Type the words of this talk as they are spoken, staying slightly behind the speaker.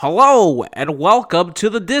Hello, and welcome to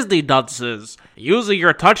the Disney Dunces. Using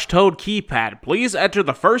your touch-tone keypad, please enter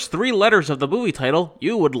the first 3 letters of the movie title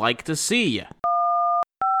you would like to see.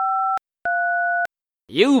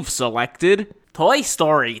 You've selected Toy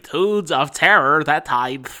Story: Toons of Terror That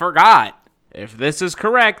Time Forgot. If this is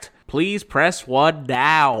correct, please press 1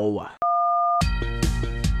 now.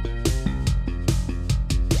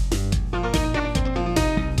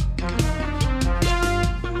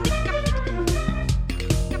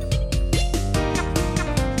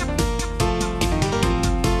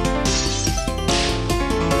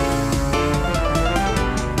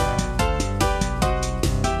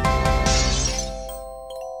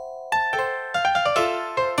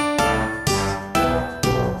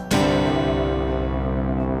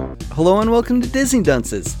 Hello and welcome to Disney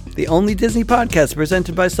Dunces, the only Disney podcast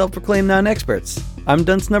presented by self-proclaimed non-experts. I'm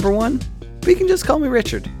Dunce number 1, but you can just call me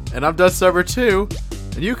Richard. And I'm Dunce number 2,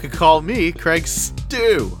 and you can call me Craig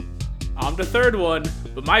Stew. I'm the third one,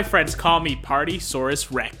 but my friends call me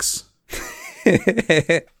Partysaurus Rex.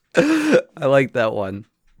 I like that one.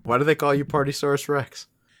 Why do they call you Partysaurus Rex?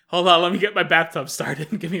 Hold on, let me get my bathtub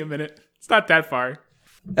started. Give me a minute. It's not that far.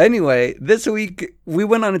 Anyway, this week we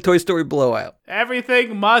went on a Toy Story blowout.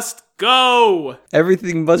 Everything must go.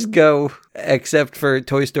 Everything must go except for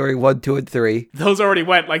Toy Story 1, 2, and 3. Those already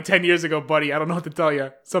went like 10 years ago, buddy. I don't know what to tell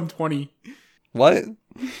you. Some 20. What?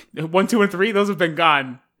 1, 2, and 3, those have been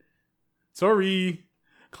gone. Sorry.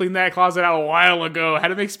 Cleaned that closet out a while ago. Had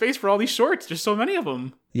to make space for all these shorts. There's so many of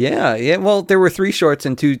them. Yeah. Well, there were 3 shorts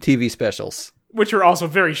and 2 TV specials. Which are also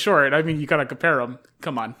very short. I mean, you gotta compare them.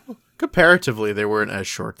 Come on. Comparatively, they weren't as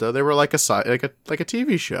short though. They were like a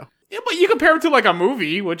TV show. Yeah, but you compare it to like a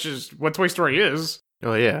movie, which is what Toy Story is.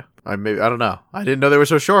 Oh yeah, I don't know. I didn't know they were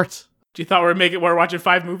so short. Do you thought we're watching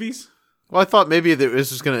 5 movies? Well, I thought maybe this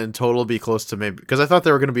was going to in total be close to maybe because I thought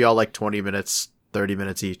they were going to be all like 20 minutes, 30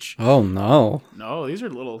 minutes each. Oh no. No, these are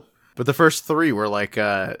little. But the first 3 were like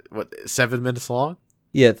 7 minutes long.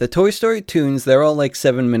 Yeah, the Toy Story tunes, they're all like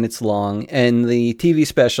 7 minutes long, and the TV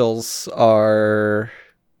specials are,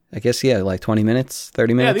 I guess, like 20 minutes,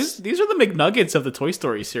 30 minutes. Yeah, these are the McNuggets of the Toy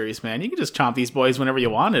Story series, man. You can just chomp these boys whenever you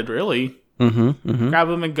wanted, really. Grab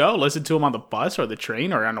them and go. Listen to them on the bus or the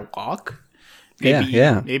train or on a walk.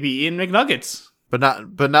 Maybe eating McNuggets. But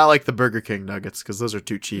not like the Burger King nuggets, because those are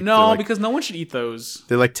too cheap. No, because no one should eat those.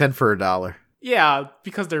 They're like 10 for $1. Yeah,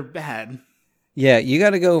 because they're bad. Yeah, you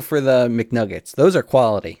got to go for the McNuggets. Those are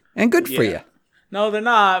quality and good for you. No, they're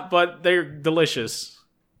not, but they're delicious.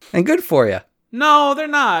 And good for you. No, they're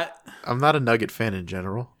not. I'm not a nugget fan in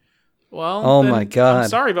general. Well, oh my God. I'm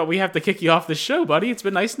sorry, but we have to kick you off the show, buddy. It's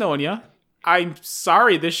been nice knowing you. I'm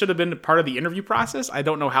sorry. This should have been part of the interview process. I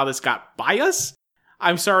don't know how this got by us.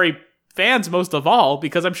 I'm sorry, fans, most of all,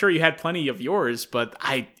 because I'm sure you had plenty of yours, but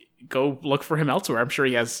I go look for him elsewhere. I'm sure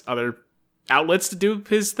he has other outlets to do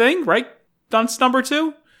his thing, right? Dunce number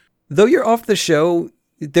 2? Though you're off the show,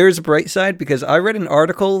 there's a bright side because I read an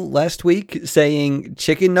article last week saying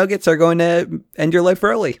chicken nuggets are going to end your life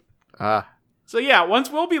early. So yeah,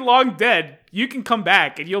 once we'll be long dead, you can come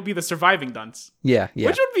back and you'll be the surviving Dunce. Yeah.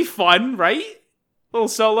 Which would be fun, right? Little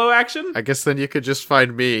solo action. I guess then you could just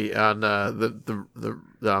find me on the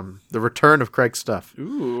return of Craig Stuff.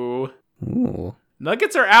 Ooh.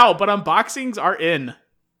 Nuggets are out, but unboxings are in.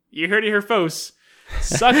 You heard it here, folks.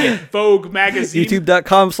 Suck it, Vogue magazine.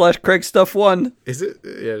 YouTube.com/CraigStuff1. Is it?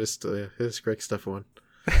 Yeah, it's Craig Stuff 1.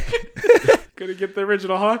 Gonna get the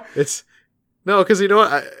original, huh? No, because you know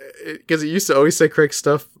what? Because it used to always say Craig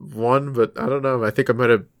Stuff 1, but I don't know. I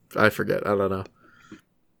forget. I don't know.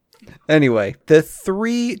 Anyway, the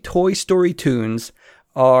 3 Toy Story tunes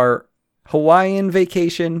are Hawaiian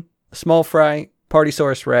Vacation, Small Fry,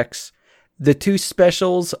 Partysaurus Rex. The 2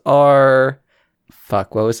 specials are...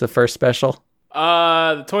 Fuck, what was the first special?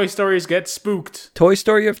 The Toy Stories Get Spooked. Toy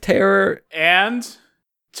Story of Terror. And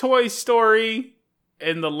Toy Story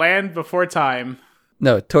in the Land Before Time.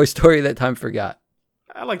 No, Toy Story That Time Forgot.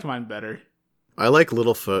 I liked mine better. I like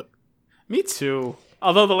Littlefoot. Me too.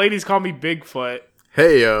 Although the ladies call me Bigfoot.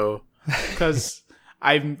 Hey, yo. Because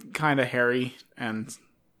I'm kind of hairy and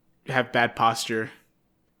have bad posture.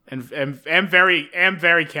 And am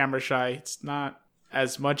very camera shy. It's not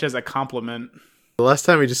as much as a compliment. The last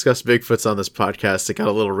time we discussed Bigfoots on this podcast, it got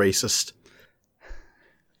a little racist.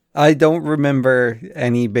 I don't remember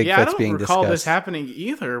any Bigfoots being discussed. Yeah, I don't recall this happening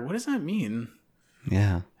either. What does that mean?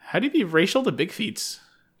 Yeah. How do you be racial to Bigfeets?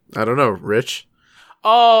 I don't know, Rich.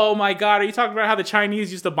 Oh my God, are you talking about how the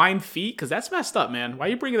Chinese used to bind feet? Because that's messed up, man. Why are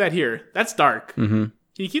you bringing that here? That's dark. Mm-hmm. Can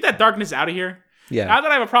you keep that darkness out of here? Yeah. Not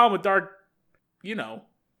that I have a problem with dark, you know.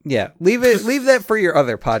 Yeah, leave that for your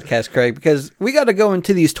other podcast, Craig, because we got to go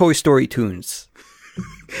into these Toy Story tunes.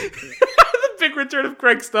 The big return of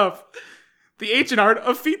Craig stuff. The ancient art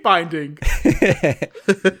of feet binding.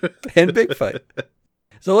 And Bigfoot.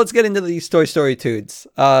 So let's get into these Toy Story tunes.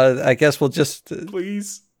 I guess we'll just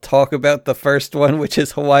Please. talk about the first one, which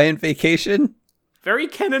is Hawaiian Vacation. Very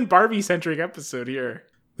Ken and Barbie centric episode here.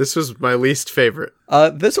 This was my least favorite.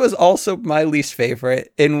 This was also my least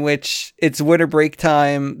favorite, in which it's winter break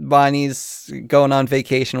time. Bonnie's going on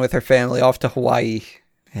vacation with her family off to Hawaii.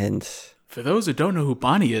 And For those who don't know who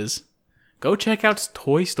Bonnie is, go check out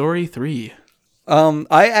Toy Story 3.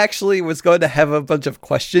 I actually was going to have a bunch of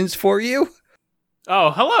questions for you.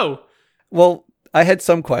 Oh, hello. Well, I had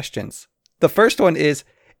some questions. The first one is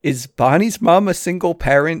Bonnie's mom a single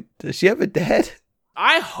parent? Does she have a dad?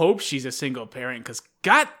 I hope she's a single parent, because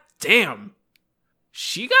god damn,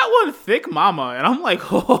 she got one thick mama, and I'm like,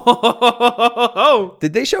 oh,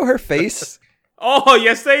 Did they show her face? oh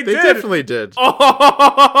yes they They did. definitely did.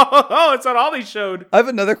 Oh, it's not all they showed. I have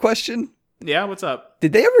another question. Yeah, what's up?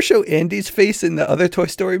 Did they ever show Andy's face in the other Toy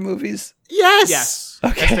Story movies? Yes. Yes.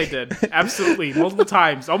 Okay. Yes, they did. Absolutely. Multiple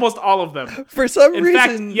times. Almost all of them. For some In reason...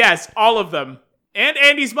 fact, yes, all of them. And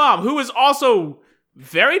Andy's mom, who is also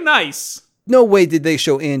very nice. No way did they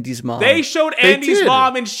show Andy's mom. They showed They Andy's did.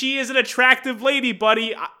 mom, and she is an attractive lady,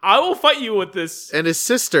 buddy. I will fight you with this. And his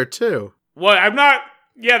sister too. Well, I'm not...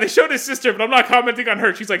 Yeah, they showed his sister, but I'm not commenting on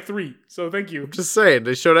her. She's like 3, so thank you. Just saying,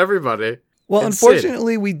 they showed everybody. Well, and Sid.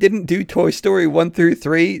 unfortunately, we didn't do Toy Story 1 through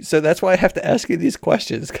 3, so that's why I have to ask you these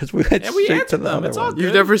questions, because we went And we straight to answered the them. other It's all one. good.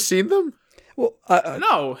 You've never seen them? Well,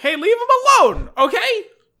 No, hey, leave him alone, okay?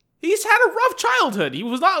 He's had a rough childhood. He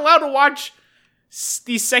was not allowed to watch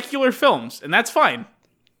these secular films, and that's fine.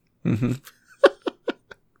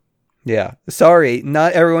 yeah. Sorry,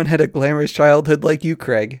 not everyone had a glamorous childhood like you,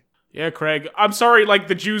 Craig. Yeah, Craig. I'm sorry, like,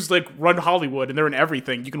 the Jews, like, run Hollywood, and they're in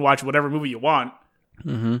everything. You can watch whatever movie you want.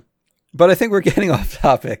 But I think we're getting off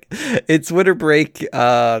topic. It's winter break,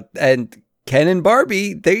 and Ken and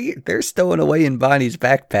Barbie, they're stowing away in Bonnie's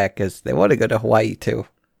backpack because they want to go to Hawaii too.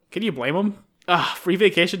 Can you blame them? Free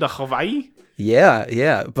vacation to Hawaii?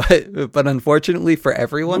 Yeah, but unfortunately for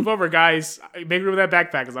everyone, Move over, guys. Make room with that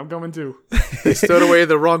backpack, because I'm coming too. They stowed away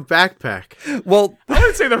the wrong backpack. well, I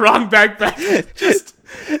wouldn't say the wrong backpack. Just,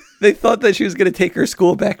 they thought that she was going to take her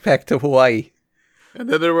school backpack to Hawaii. And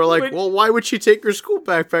then they were like, Wait. well, why would she take her school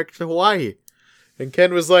backpack to Hawaii? And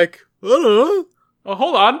Ken was like, I don't know. oh,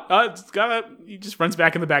 hold on. He just runs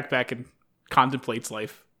back in the backpack and contemplates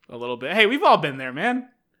life a little bit. Hey, we've all been there, man.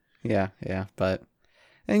 Yeah, but...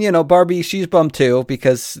 And, you know, Barbie, she's bummed too,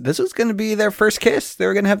 because this was going to be their first kiss. They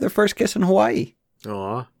were going to have their first kiss in Hawaii.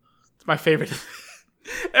 Aw. It's my favorite.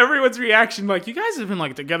 Everyone's reaction, like, you guys have been,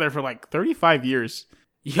 like, together for, like, 35 years.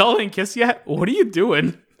 Y'all didn't kiss yet? What are you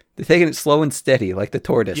doing? They're taking it slow and steady, like the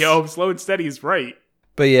tortoise. Yo, slow and steady is right.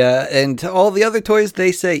 But yeah, and to all the other toys,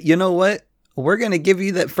 they say, you know what? We're going to give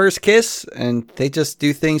you that first kiss, and they just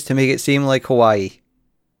do things to make it seem like Hawaii.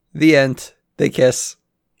 The end. They kiss.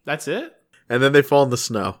 That's it? And then they fall in the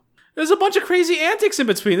snow. There's a bunch of crazy antics in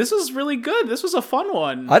between. This was really good. This was a fun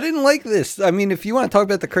one. I didn't like this. I mean, if you want to talk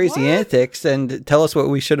about the crazy What? antics and tell us what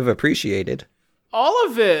we should have appreciated. All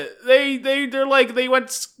of it. They're like, they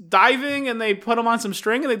went diving and they put him on some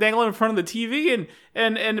string and they dangle him in front of the TV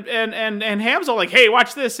and Ham's all like, hey,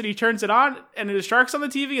 watch this. And he turns it on and the shark's on the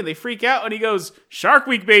TV and they freak out and he goes, Shark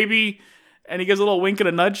Week, baby. And he gives a little wink and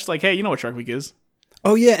a nudge like, hey, you know what Shark Week is.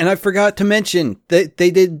 Oh, yeah, and I forgot to mention that they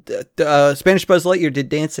did, Spanish Buzz Lightyear did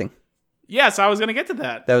dancing. Yes, I was going to get to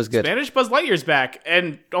that. That was good. Spanish Buzz Lightyear's back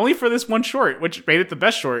and only for this one short, which made it the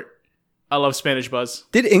best short. I love Spanish Buzz.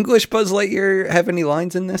 Did English Buzz Lightyear have any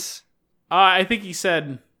lines in this? I think he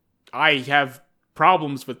said, I have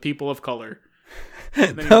problems with people of color.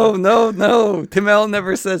 And then he No. Tim Allen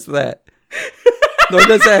never says that. Nor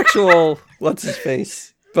does actual, what's his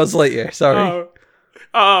face? Buzz Lightyear, sorry.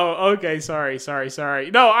 Oh, okay.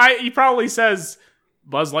 Sorry. No, he probably says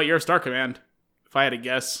Buzz Lightyear Star Command, if I had to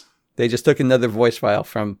guess. They just took another voice file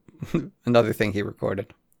from another thing he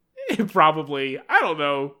recorded. Probably. I don't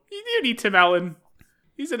know. You need Tim Allen.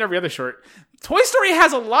 He's in every other short. Toy Story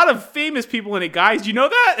has a lot of famous people in it, guys. Do you know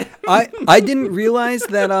that? I didn't realize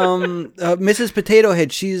that Mrs. Potato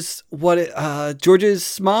Head, she's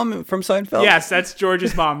George's mom from Seinfeld? Yes, that's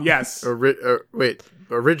George's mom. Yes. Wait,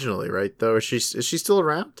 originally, right? Though is she still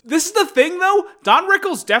around? This is the thing, though. Don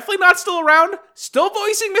Rickles definitely not still around. Still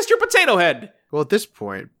voicing Mr. Potato Head. Well, at this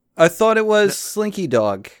point, I thought it was Slinky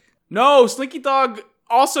Dog. No, Slinky Dog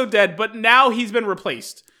also dead, but now he's been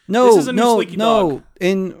replaced. No, This is a new Slinky Dog.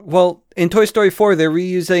 In Toy Story 4, they're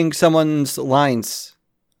reusing someone's lines.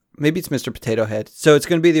 Maybe it's Mr. Potato Head. So it's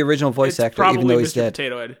going to be the original voice It's actor, even probably though he's Mr. dead.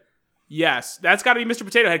 Potato Head. Yes, that's got to be Mr.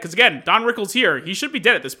 Potato Head. Because again, Don Rickles here, he should be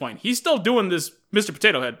dead at this point. He's still doing this Mr.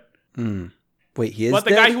 Potato Head. Wait, he is But the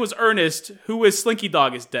dead? guy who was Ernest, who is Slinky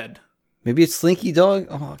Dog, is dead. Maybe it's Slinky Dog?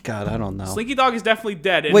 Oh, God, I don't know. Slinky Dog is definitely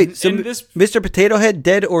dead. And, Wait, so and this, Mr. Potato Head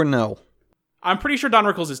dead or no? I'm pretty sure Don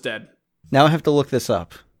Rickles is dead. Now I have to look this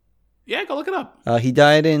up. Yeah, go look it up. He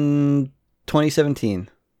died in 2017.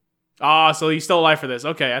 Ah, so he's still alive for this.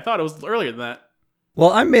 Okay, I thought it was earlier than that.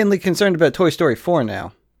 Well, I'm mainly concerned about Toy Story 4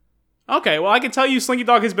 now. Okay, well, I can tell you Slinky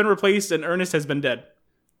Dog has been replaced and Ernest has been dead.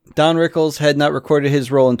 Don Rickles had not recorded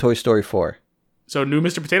his role in Toy Story 4. So, new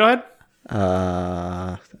Mr. Potato Head?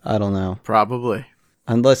 I don't know. Probably.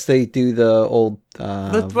 Unless they do the old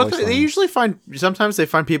But voice they line. usually sometimes they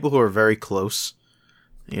find people who are very close.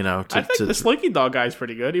 You know, I think the Slinky Dog guy is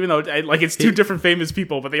pretty good, even though it's two different famous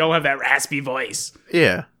people, but they all have that raspy voice.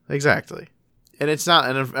 yeah, exactly. And it's not,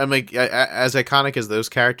 and I'm like, as iconic as those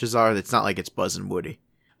characters are, it's not like it's Buzz and Woody.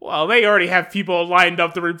 Well, they already have people lined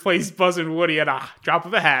up to replace Buzz and Woody at a drop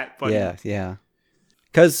of a hat. But Yeah.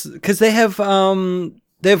 Because they have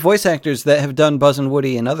voice actors that have done Buzz and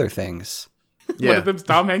Woody and other things. one Yeah, of them's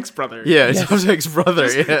Tom Hanks' brother. yeah, it's Tom Hanks' brother.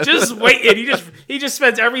 Yeah, Just waiting. He just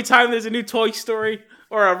spends every time there's a new Toy Story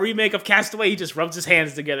or a remake of Castaway, he just rubs his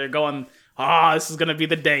hands together, going, this is gonna be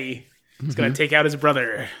the day. He's gonna take out his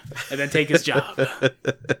brother and then take his job.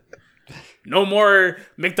 No more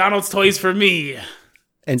McDonald's toys for me.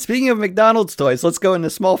 And speaking of McDonald's toys, let's go into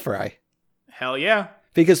Small Fry. Hell yeah.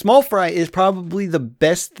 Because Small Fry is probably the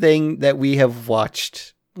best thing that we have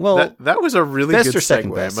watched. Well, that was a really best good or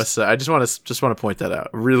second segue. best? I must say, I just want to point that out.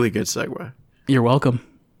 Really good segue. You're welcome.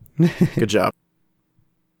 Good job.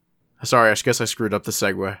 Sorry, I guess I screwed up the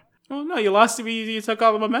segue. Oh no, you lost. You took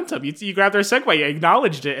all the momentum. You grabbed our segue, you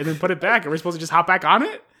acknowledged it, and then put it back. And we're supposed to just hop back on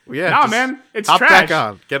it? Yeah, Nah, just man, it's hop trash. back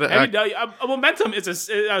on. Get it. I mean, a momentum is a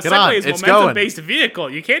on, segue is it's momentum-based vehicle.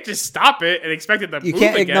 You can't just stop it and expect it to you move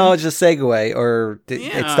can't again. acknowledge the segue or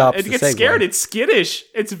it stops it the gets segue. scared. It's skittish.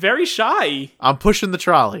 It's very shy. I'm pushing the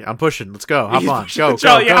trolley. I'm pushing. Let's go. Hop He's on. pushing Go, the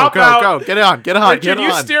trolley. go, Hop go, out. go. Get on. Get on. Richard, Get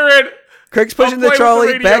you on. steer it. Craig's pushing I'll the play with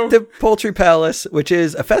trolley the back radio. to Poultry Palace, which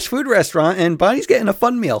is a fast food restaurant, and Bonnie's getting a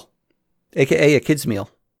fun meal, aka a kid's meal.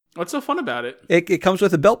 What's so fun about it? It comes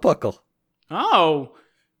with a belt buckle. Oh,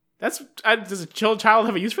 does a child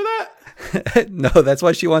have a use for that? No, that's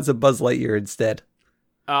why she wants a Buzz Lightyear instead.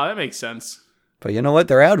 Oh, that makes sense. But you know what?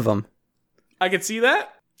 They're out of them. I could see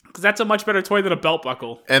that because that's a much better toy than a belt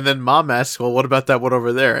buckle. And then Mom asks, "Well, what about that one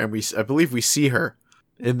over there?" And I believe we see her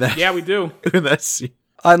in that. Yeah, we do. in that scene.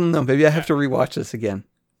 I don't know. Maybe I have to rewatch this again.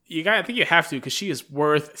 I think you have to because she is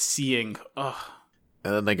worth seeing. Ugh.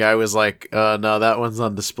 And then the guy was like, "No, that one's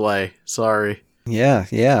on display. Sorry."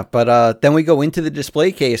 Yeah. But then we go into the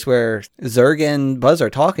display case where Zurg and Buzz are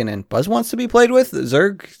talking, and Buzz wants to be played with.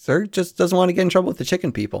 Zurg just doesn't want to get in trouble with the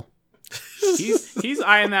chicken people. He's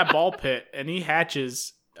eyeing that ball pit, and he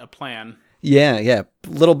hatches a plan. Yeah.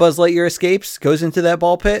 Little Buzz Lightyear escapes, goes into that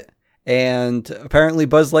ball pit, and apparently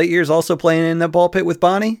Buzz Lightyear is also playing in that ball pit with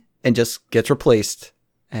Bonnie, and just gets replaced.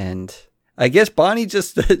 And I guess Bonnie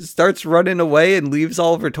just starts running away and leaves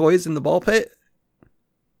all of her toys in the ball pit.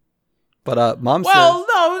 But Mom says... Well,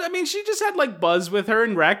 no, I mean, she just had like Buzz with her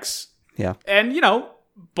and Rex. Yeah. And,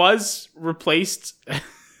 Buzz replaced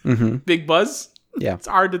Mm-hmm. Big Buzz. Yeah. It's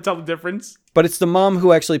hard to tell the difference. But it's the mom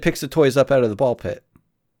who actually picks the toys up out of the ball pit.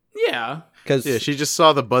 Yeah. Cause, Yeah, she just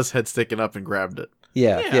saw the Buzz head sticking up and grabbed it.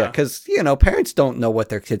 Yeah, because, parents don't know what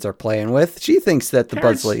their kids are playing with. She thinks that the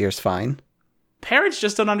Parents- Buzz Lightyear's fine. Parents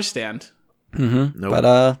just don't understand. Mm-hmm. Nope.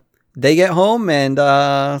 But they get home and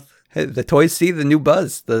the toys see the new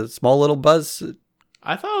Buzz, the small little Buzz.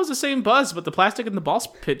 I thought it was the same Buzz, but the plastic in the ball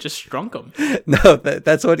pit just shrunk him. No,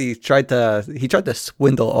 that's what he tried to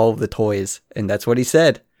swindle all of the toys, and that's what he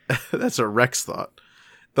said. That's what Rex thought.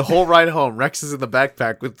 The whole ride home, Rex is in the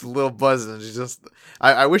backpack with the little Buzz, and she's just...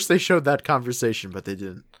 I wish they showed that conversation, but they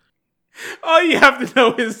didn't. All you have to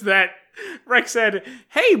know is that Rex said,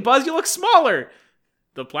 "Hey, Buzz, you look smaller.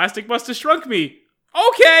 The plastic must have shrunk me."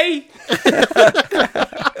 Okay.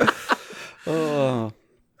 Oh.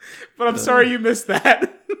 But I'm sorry you missed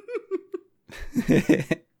that.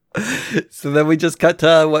 So then we just cut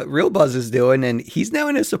to what real Buzz is doing, and he's now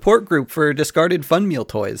in a support group for discarded Fun Meal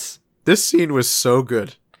toys. This scene was so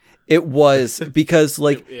good. It was because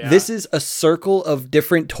Yeah. this is a circle of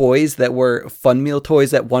different toys that were Fun Meal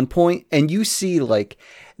toys at one point, and you see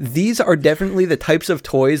these are definitely the types of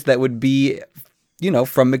toys that would be,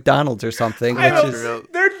 from McDonald's or something. I Which know, is real-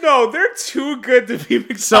 They're too good to be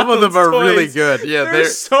McDonald's Some of them are toys. really good. Yeah, they're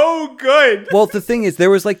so good. Well, the thing is, there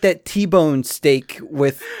was like that T-bone steak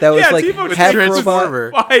that was like T-bone half steak was robot.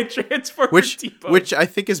 Transformer. Why Transformer T-Bone? Which I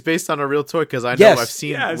think is based on a real toy because I know Yes. I've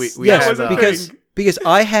seen. Yes. We Yes, had, was a because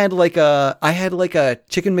I had like a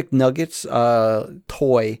Chicken McNuggets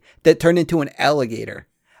toy that turned into an alligator.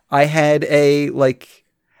 I had I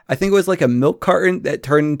think it was like a milk carton that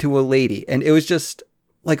turned into a lady, and it was just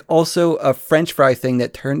like also a French fry thing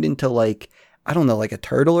that turned into like, I don't know, like a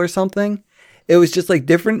turtle or something. It was just like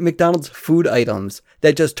different McDonald's food items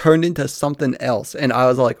that just turned into something else, and I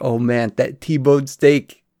was like, oh man, that T-bone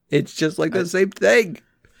steak, it's just like the same thing.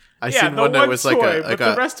 I yeah, seen the one that one was toy, like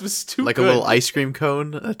but the rest was too like good. a little ice cream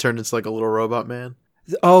cone that turned into like a little robot man.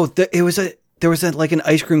 Oh, there was like an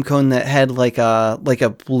ice cream cone that had like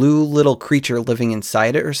a blue little creature living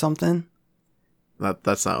inside it or something.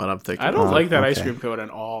 That's not what I'm thinking. I don't like that ice okay. cream cone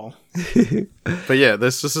at all. But yeah,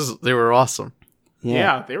 they were awesome.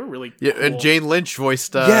 Yeah, they were really Yeah, cool. and Jane Lynch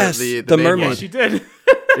voiced Yes, the the main mermaid. Yeah, one. she did.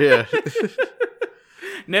 Yeah,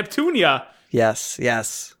 Neptunia.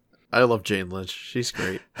 Yes. I love Jane Lynch. She's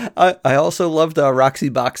great. I also loved Roxy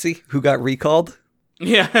Boxy, who got recalled,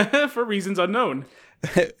 Yeah, for reasons unknown.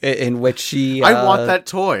 in which she. I want that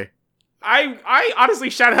toy. I honestly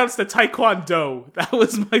shout outs to Taekwondo. That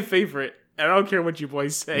was my favorite. And I don't care what you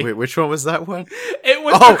boys say. Wait, which one was that one? It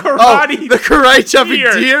was the karate the karate chopping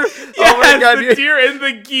deer. deer. Yes, Oh my god, the deer and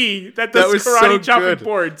the gi that That does was karate so chopping good.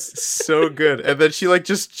 boards. So good. And then she like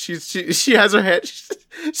just she has her hand.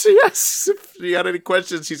 She asks if she got any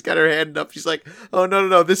questions. She's got her hand up. She's like, "Oh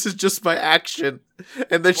no, this is just my action."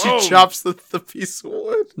 And then Whoa. she chops the piece of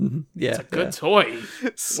wood. Yeah, Good toy.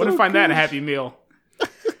 So Wouldn't find that in a good. Happy Meal.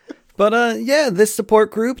 But this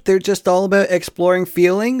support group, they're just all about exploring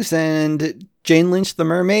feelings, and Jane Lynch, the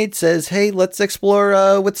mermaid, says, "Hey, let's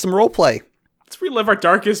explore with some role play." Let's relive our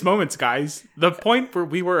darkest moments, guys. The point where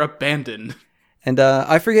we were abandoned. And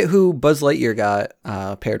I forget who Buzz Lightyear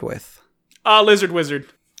got paired with. Lizard Wizard.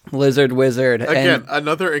 Lizard Wizard. Again,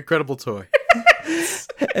 another incredible toy.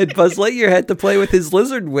 And Buzz Lightyear had to play with his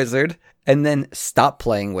Lizard Wizard and then stop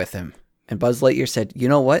playing with him. And Buzz Lightyear said, "You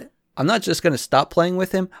know what? I'm not just going to stop playing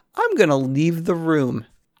with him. I'm going to leave the room."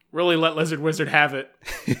 Really let Lizard Wizard have it.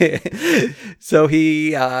 So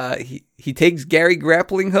he takes Gary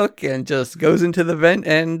grappling hook and just goes into the vent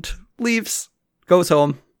and leaves. Goes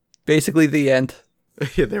home. Basically the end.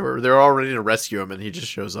 Yeah, they were all ready to rescue him, and he just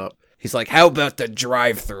shows up. He's like, "How about the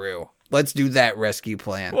drive-through? Let's do that rescue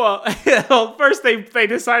plan." Well, first they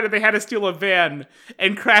decided they had to steal a van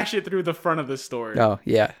and crash it through the front of the store. Oh,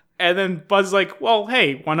 yeah. And then Buzz's like, well,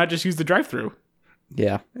 hey, why not just use the drive-thru?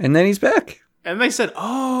 Yeah. And then he's back. And they said,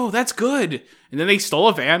 oh, that's good. And then they stole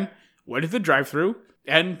a van, went to the drive-thru,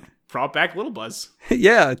 and brought back Little Buzz.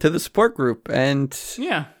 Yeah, to the support group. And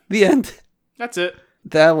Yeah, the end. that's it.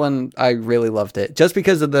 That one, I really loved it. Just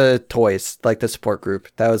because of the toys, like the support group.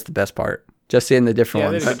 That was the best part. Just seeing the different Yeah,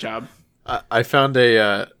 they ones. did a good job. I found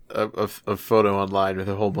a photo online with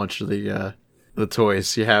a whole bunch of the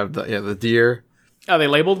toys. You have the deer. Oh, they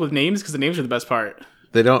labeled with names? Because the names are the best part.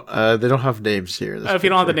 They don't have names here. This If you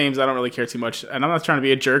don't have the picture. names, I don't really care too much. And I'm not trying to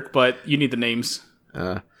be a jerk, but you need the names.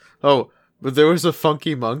 But there was a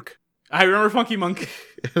funky monk, I remember Funky Monk.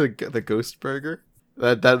 the ghost burger.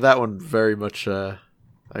 That one very much.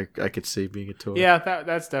 I could see being a toy. Yeah,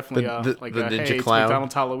 that's definitely The like Ninja a, hey, it's Clown.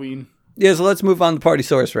 McDonald's Halloween. Yeah, so let's move on to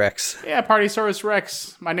Partysaurus Rex. Yeah, Partysaurus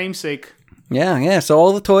Rex, my namesake. Yeah. So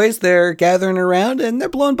all the toys, they're gathering around and they're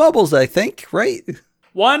blowing bubbles, I think, right?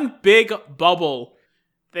 One big bubble.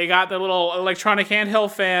 They got their little electronic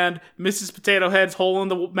handheld fan, Mrs. Potato Head's holding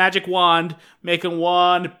the magic wand, making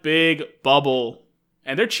one big bubble.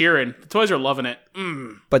 And they're cheering. The toys are loving it.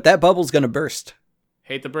 But that bubble's going to burst.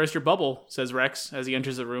 Hate to burst your bubble, says Rex as he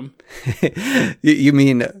enters the room. You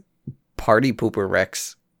mean Party Pooper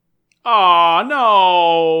Rex? Aw,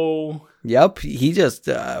 no. Yep, he just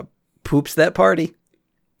poops that party.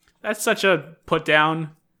 That's such a put down.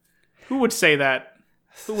 Who would say that?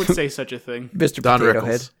 Who would say such a thing? Mr. Don Potato Rickles.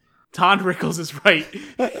 Head. Don Rickles is right.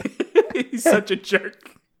 He's such a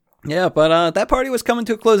jerk. Yeah, but that party was coming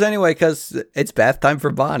to a close anyway because it's bath time for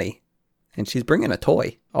Bonnie. And she's bringing a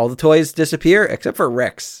toy. All the toys disappear except for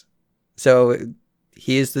Rex. So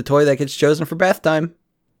he is the toy that gets chosen for bath time.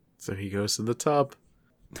 So he goes in the tub.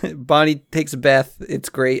 Bonnie takes a bath. It's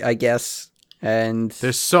great, I guess. And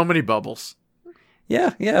There's so many bubbles.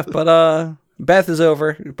 yeah, but bath is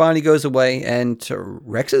over. Bonnie goes away, and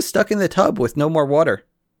Rex is stuck in the tub with no more water.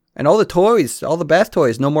 And all the toys, all the bath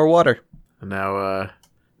toys, no more water. And now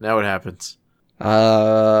what happens?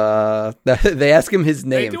 They ask him his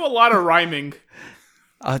They name. do a lot of rhyming.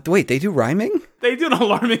 Wait, they do rhyming? They do an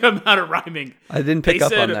alarming amount of rhyming. I didn't They pick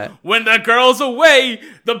up said, on that. when the girl's away,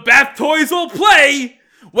 the bath toys will play.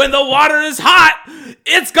 When the water is hot,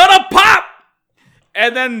 it's gonna pop.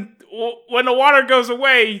 And then when the water goes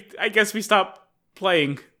away, I guess we stop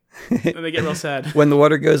playing. And they get real sad. When the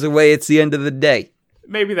water goes away, it's the end of the day.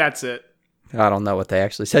 Maybe that's it. I don't know what they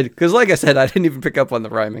actually said. Because like I said, I didn't even pick up on the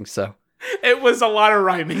rhyming, so. It was a lot of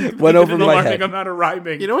rhyming. Went over my alarming head. amount of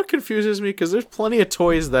rhyming. You know what confuses me? Because there's plenty of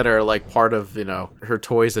toys that are like part of, her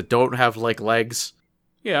toys that don't have like legs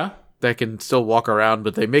Yeah. that can still walk around,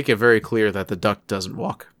 but they make it very clear that the duck doesn't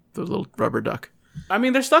walk. The little rubber duck. I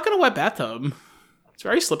mean, they're stuck in a wet bathtub. It's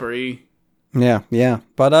very slippery. Yeah.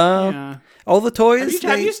 But, Yeah. all the toys.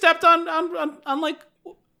 Have you stepped on like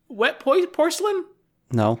wet porcelain?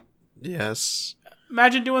 No. Yes.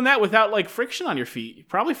 Imagine doing that without like friction on your feet. You'd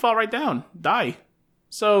probably fall right down, die.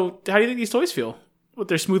 So, how do you think these toys feel with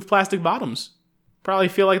their smooth plastic bottoms? Probably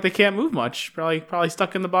feel like they can't move much. Probably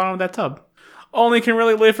stuck in the bottom of that tub. Only can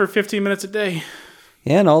really live for 15 minutes a day.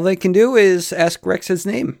 Yeah, and all they can do is ask Rex his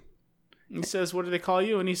name. He says, "What do they call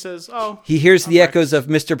you?" And he says, "Oh." He hears the Rex. echoes of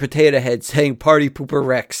Mr. Potato Head saying Party Pooper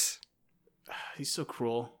Rex. He's so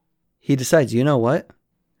cruel. He decides, you know what?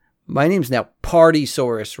 My name's now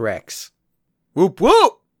Partysaurus Rex. Whoop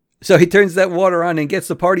whoop! So he turns that water on and gets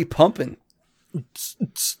the party pumping.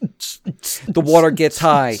 The water gets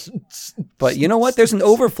high. But you know what? There's an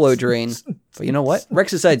overflow drain. But you know what?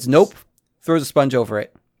 Rex decides, nope. Throws a sponge over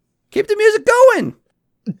it. Keep the music going.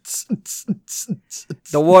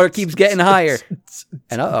 The water keeps getting higher.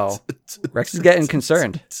 And uh-oh. Rex is getting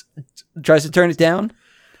concerned. Tries to turn it down.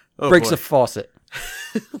 Oh, Breaks boy. the faucet.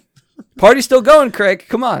 Party's still going, Craig.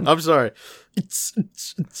 Come on. I'm sorry.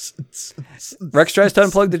 Rex tries to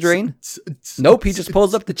unplug the drain. Nope, he just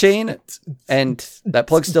pulls up the chain, and that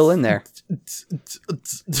plug's still in there.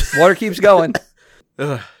 Water keeps going.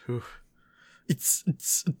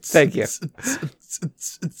 Thank you.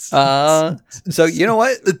 So you know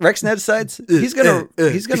what? Rex now decides he's gonna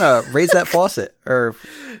raise that faucet or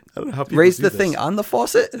I don't know how people raise do the this. thing on the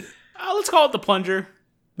faucet. Let's call it the plunger.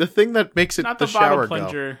 The thing that makes it Not the the bottle shower go.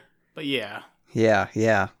 plunger. But yeah.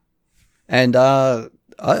 Yeah. And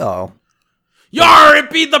uh-oh. Yar! It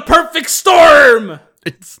be the perfect storm!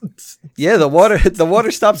 Yeah, the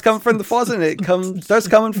water stops coming from the faucet and it starts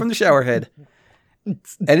coming from the shower head. And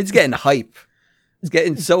it's getting hype. It's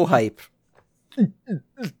getting so hype.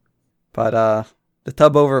 But the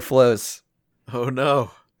tub overflows. Oh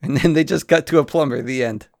no. And then they just cut to a plumber at the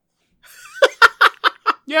end.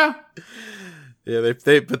 Yeah. Yeah,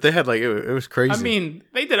 but they had like it was crazy. I mean,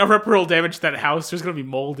 they did irreparable damage to that house. There's gonna be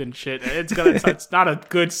mold and shit. It's not a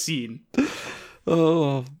good scene.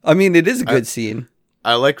 Oh, I mean, it is a good scene.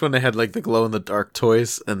 I liked when they had like the glow in the dark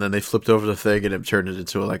toys, and then they flipped over the thing and it turned it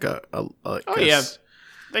into like a Yeah.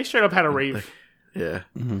 They straight up had a rave. yeah.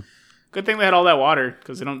 Good thing they had all that water,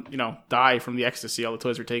 because they don't, die from the ecstasy all the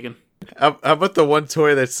toys were taken. How about the one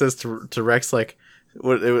toy that says to Rex like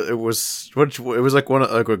what it was like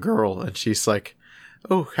a girl, and she's like,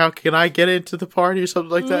 "Oh, how can I get into the party?" or something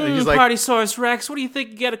like that, and he's like, Partysaurus Rex, what do you think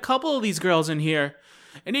you get a couple of these girls in here?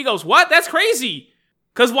 And he goes, "What? That's crazy.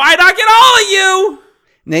 Because why not get all of you?"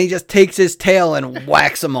 And then he just takes his tail and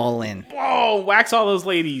whacks them all in. Whoa, wax all those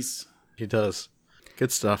ladies. he does.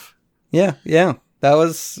 Good stuff. Yeah. That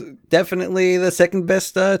was definitely the second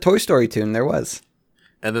best Toy Story tune there was.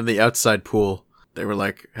 And then the outside pool, they were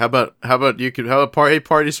like, "How about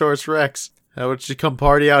Partysaurus Rex? How about you come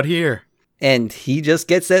party out here?" And he just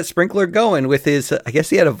gets that sprinkler going with his, I guess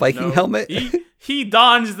he had a Viking helmet. He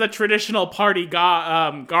dons the traditional party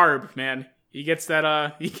garb, man. He gets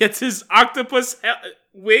that. He gets his octopus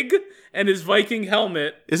wig and his Viking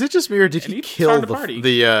helmet. Is it just me, or did And he he kill started a party.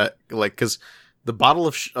 because the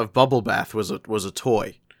bottle of bubble bath was a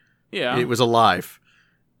toy. Yeah. It was alive.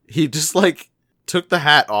 He just like took the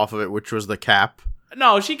hat off of it, which was the cap.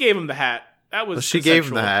 No, she gave him the hat. That was She gave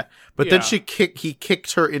him the consensual. hat, but then Yeah. he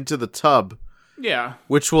kicked her into the tub, Yeah.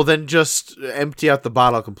 which will then just empty out the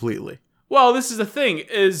bottle completely. Well, this is the thing.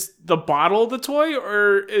 Is the bottle the toy,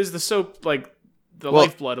 or is the soap like the Well,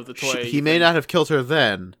 lifeblood of the toy? He may not have killed her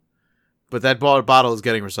then, but that bottle is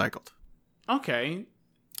getting recycled. Okay.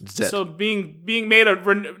 It's dead. So being made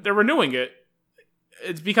they're renewing it.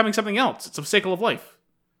 It's becoming something else. It's a cycle of life.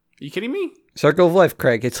 Are you kidding me? Circle of Life,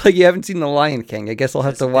 Craig. It's like you haven't seen The Lion King. I guess I'll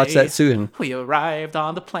have to watch that soon. We arrived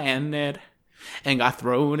on the planet and got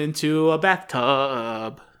thrown into a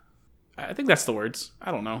bathtub. I think that's the words.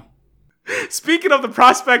 I don't know. Speaking of the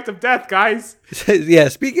prospect of death, guys. Yeah,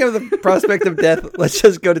 speaking of the prospect of death, let's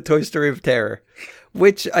just go to Toy Story of Terror,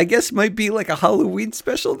 which I guess might be like a Halloween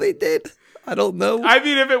special they did. I don't know. I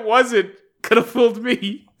mean, if it wasn't, Could have fooled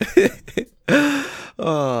me.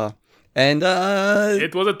 And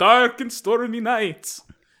It was a dark and stormy night.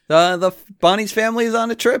 the Bonnie's family is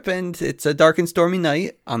on a trip, and it's a dark and stormy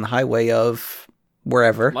night on the highway of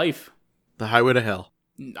wherever. Life. The highway to hell.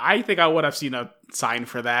 I think I would have seen a sign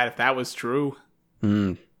for that if that was true.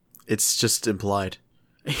 It's just implied.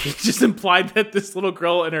 He just implied that this little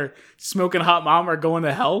girl and her smoking hot mom are going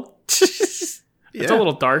to hell. It's a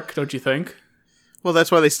little dark, don't you think? Well,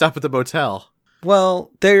 that's why they stop at the motel.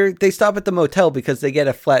 Well, they stop at the motel because they get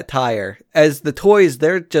a flat tire. As the toys,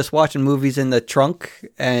 they're just watching movies in the trunk,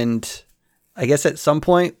 and I guess at some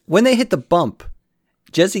point, when they hit the bump,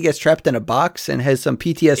 Jessie gets trapped in a box and has some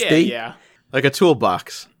PTSD. Yeah. Like a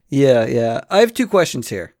toolbox. Yeah. I have two questions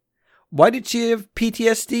here. Why did she have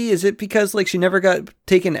PTSD? Is it because she never got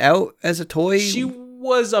taken out as a toy? She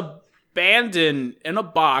was abandoned in a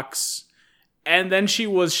box, and then she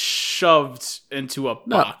was shoved into a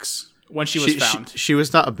box when she was found. She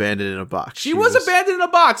was not abandoned in a box. She was abandoned in a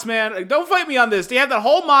box, man. Don't fight me on this. They have that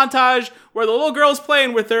whole montage where the little girl's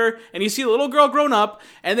playing with her, and you see the little girl grown up,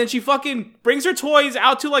 and then she fucking brings her toys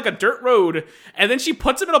out to a dirt road, and then she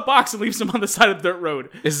puts them in a box and leaves them on the side of the dirt road.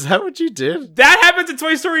 Is that what you did? That happens in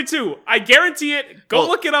Toy Story 2. I guarantee it. Go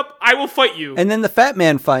look it up. I will fight you. And then the fat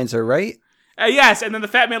man finds her, right? Yes, and then the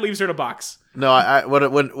fat man leaves her in a box. No,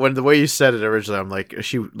 when the way you said it originally, I'm like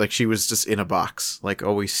she was just in a box,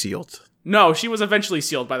 always sealed. No, she was eventually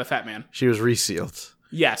sealed by the fat man. She was resealed.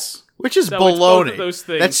 Yes. Which is So it's both baloney. of those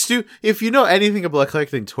things. That's if you know anything about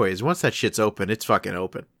collecting toys, once that shit's open, it's fucking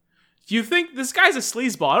open. Do you think this guy's a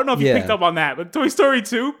sleazeball? I don't know if you Yeah. picked up on that, but Toy Story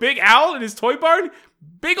 2, Big Al in his toy barn,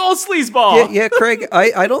 big old sleazeball. Yeah, Craig,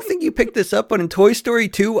 I don't think you picked this up, but in Toy Story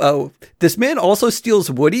 2, this man also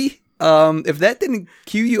steals Woody. If that didn't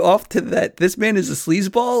cue you off to that this man is a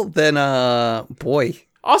sleazeball, then, boy.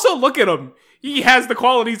 Also, look at him. He has the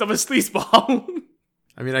qualities of a sleazeball.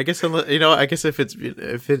 I mean, I guess if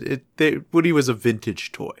Woody was a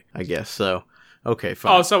vintage toy, I guess so. Okay,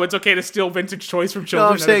 fine. Oh, so it's okay to steal vintage toys from No,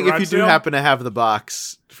 children? I'm saying at a if you garage do sale? happen to have the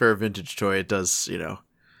box for a vintage toy, it does,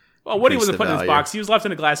 Well, Woody increase wasn't the put in his value. box. He was left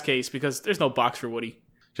in a glass case because there's no box for Woody.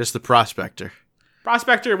 just the prospector.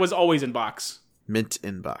 Prospector was always in box. Mint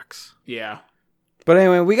in box. Yeah. But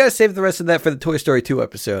anyway, we gotta save the rest of that for the Toy Story 2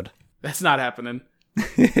 episode. That's not happening.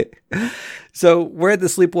 So we're at the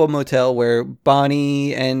Sleepwell Motel where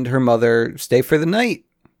Bonnie and her mother stay for the night.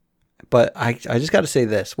 But I just got to say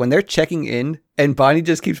this. When they're checking in and Bonnie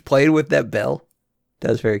just keeps playing with that bell,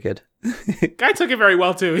 that was very good. Guy took it very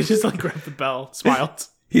well, too. He just grabbed the bell, smiled.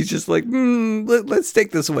 He's just like, let's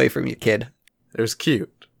take this away from you, kid. It was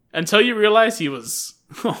cute. Until you realize he was...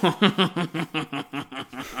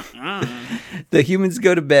 The humans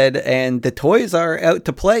go to bed and the toys are out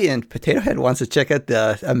to play, and Potato Head wants to check out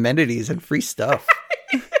the amenities and free stuff.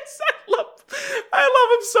 Yes, I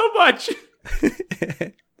love him so much.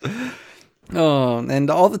 Oh, and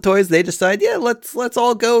all the toys, they decide, yeah, let's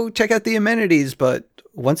all go check out the amenities. But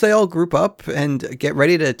once they all group up and get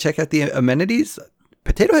ready to check out the amenities,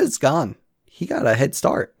 Potato Head's gone. He got a head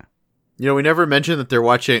start. We never mentioned that they're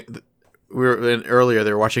watching. Earlier,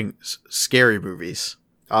 they were watching scary movies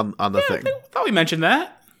on the thing. I thought we mentioned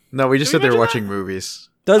that. No, we just Did said we they were mention watching movies.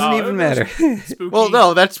 Doesn't Oh, even it matter. was spooky. Well,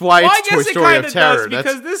 no, that's why Well, I it's Toy guess it Story kind of of Terror.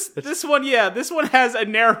 does because this one has a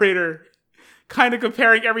narrator kind of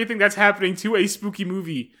comparing everything that's happening to a spooky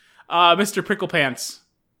movie. Mr. Pricklepants,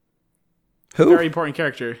 Who? very important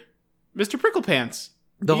character. Mr. Pricklepants.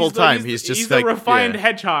 The whole time, he's just the refined yeah.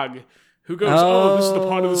 hedgehog who goes, "Oh, this is the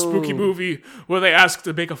part of the spooky movie where they ask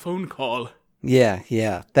to make a phone call." Yeah.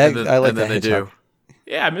 That And then, I like and then that they hedgehog. do.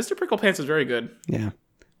 Yeah, Mr. Pricklepants is very good. Yeah.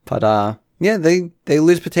 But yeah, they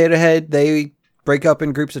lose Potato Head. They break up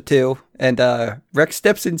in groups of two, and Rex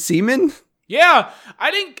steps in semen. Yeah,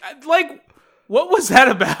 I didn't what was that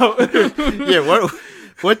about? Yeah,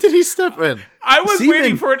 what did he step in? I was Semen.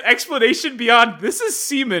 waiting for an explanation beyond this is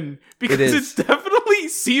semen because It is. it's definitely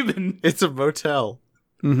semen. It's a motel.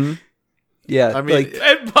 Yeah, I mean,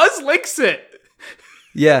 And Buzz licks it.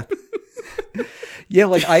 yeah. Yeah,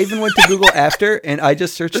 I even went to Google after, and I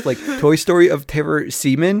just searched Toy Story of Terror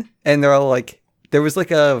semen, and they're all there was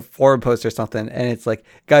a forum post or something, and it's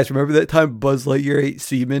guys, remember that time Buzz Lightyear ate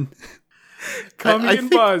semen? Cummy I and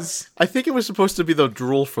think- Buzz. I think it was supposed to be the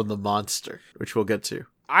drool from the monster, which we'll get to.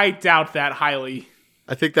 I doubt that highly.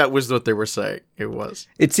 I think that was what they were saying. It was.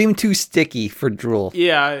 It seemed too sticky for drool.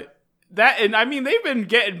 Yeah, and I mean they've been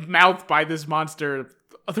getting mouthed by this monster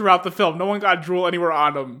throughout the film. No one got drool anywhere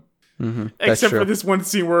on them. That's Except true. for this one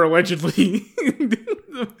scene where allegedly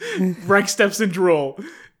Rex steps in drool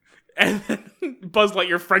and then Buzz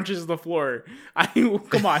Lightyear Frenches the floor.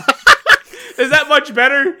 Come on. Is that much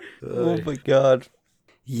better? Oh my god.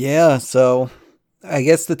 Yeah, so I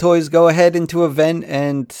guess the toys go ahead into a vent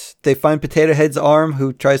and they find Potato Head's arm,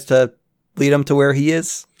 who tries to lead them to where he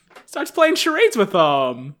is. Starts playing charades with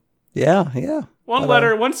them. Yeah. One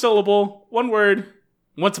letter, one syllable, one word.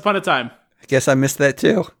 Once upon a time. I guess I missed that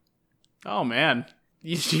too. Oh man,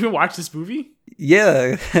 did you even watch this movie?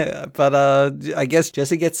 Yeah, but I guess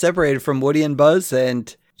Jessie gets separated from Woody and Buzz,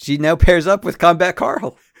 and she now pairs up with Combat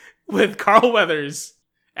Carl. With Carl Weathers,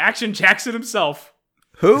 Action Jackson himself.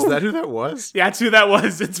 Who? Is that who that was? Yeah, that's who that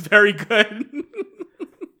was. It's very good.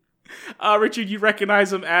 Richard, you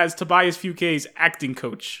recognize him as Tobias Fouquet's acting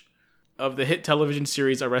coach of the hit television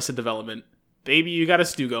series Arrested Development. Baby, you got a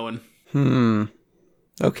stew going.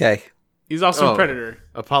 Okay. He's also a Predator.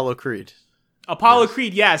 Apollo Creed. Apollo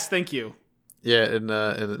Creed, yes, thank you. Yeah,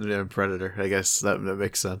 in Predator. I guess that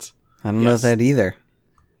makes sense. I don't know that either.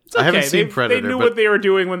 It's okay. I haven't seen Predator. They knew what they were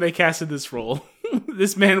doing when they casted this role.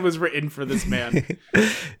 This man was written for this man.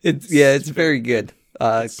 It's very good.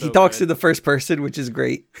 so he talks good. in the first person, which is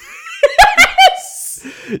great.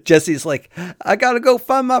 Jesse's like, I gotta go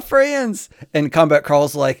find my friends. And Combat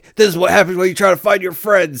Carl's like, this is what happens when you try to find your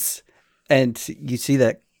friends. And you see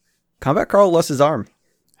that Combat Carl lost his arm.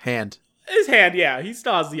 Hand. His hand, yeah. He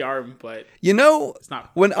still has the arm, but You know, it's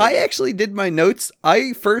not. when I actually did my notes,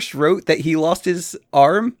 I first wrote that he lost his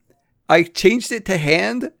arm. I changed it to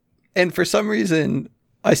hand. And for some reason,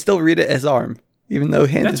 I still read it as arm, even though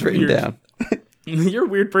hand That's is written weird. down. You're a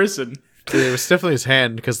weird person. It was definitely his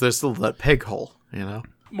hand because there's still that peg hole, you know?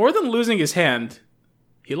 More than losing his hand,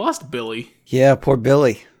 he lost Billy. Yeah, poor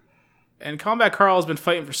Billy. And Combat Carl has been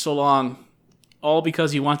fighting for so long, all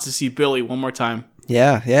because he wants to see Billy one more time.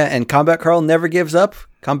 Yeah. And Combat Carl never gives up.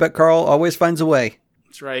 Combat Carl always finds a way.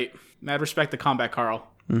 That's right. Mad respect to Combat Carl.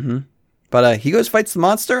 But he goes fights the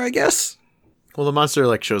monster, I guess. Well, the monster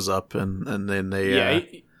like shows up and then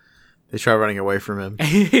they try running away from him.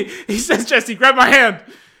 He says, Jesse, grab my hand.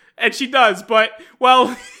 And she does, but,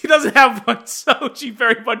 well, he doesn't have one, so she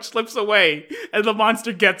very much slips away, and the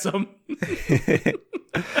monster gets him.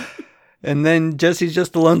 And then Jesse's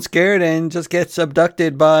just alone scared and just gets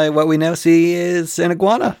abducted by what we now see is an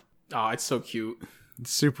iguana Oh, it's so cute.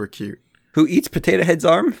 It's super cute. who eats Potato Head's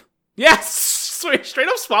arm. Yes! Straight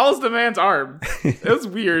up swallows the man's arm. It was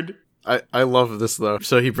weird. I love this though.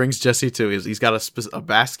 So he brings Jesse to he's got a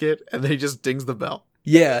basket and then he just dings the bell.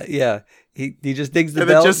 Yeah. He just digs the And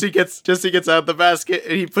bell. then Jesse gets out the basket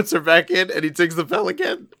and he puts her back in and he dings the bell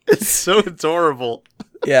again. It's so adorable.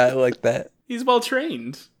 Yeah, I like that. He's well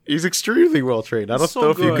trained. He's extremely well trained. I don't So know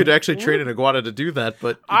if you good. could actually train an iguana to do that,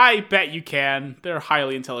 but I bet you can. They're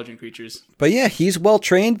highly intelligent creatures. But yeah, he's well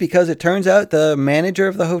trained because it turns out the manager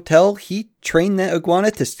of the hotel, he trained that iguana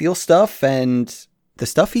to steal stuff, and the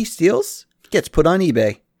stuff he steals gets put on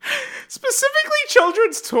eBay. Specifically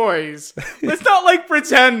children's toys. Let's not, like,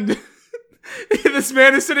 pretend this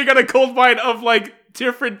man is sitting on a gold mine of, like,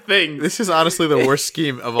 different things. this is honestly the worst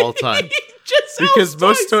scheme of all time. He just sells Because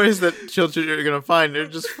most toys. toys that children are going to find, they're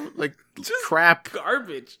just like crap.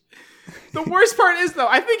 Garbage. The worst part is, though,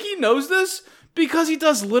 I think he knows this because he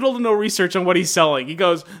does little to no research on what he's selling. He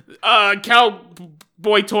goes,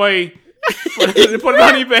 cowboy toy, put it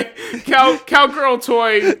on eBay. Cowgirl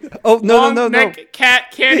toy. Oh, no. long neck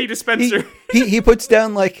cat candy dispenser. He puts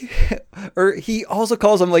down like, or he also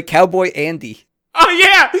calls him like Cowboy Andy. Oh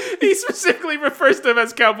yeah, he specifically refers to him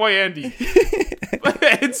as Cowboy Andy.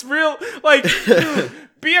 It's real, like, dude,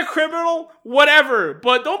 be a criminal, whatever,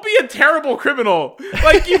 but don't be a terrible criminal.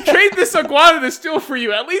 Like, you trade this iguana to steal for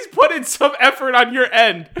you. At least put in some effort on your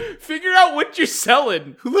end. Figure out what you're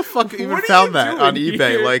selling. Who the fuck even What are found you that on doing eBay?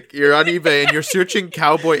 here? Like, you're on eBay and you're searching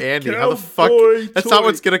Cowboy Andy. How the fuck? Cowboy That's toy. not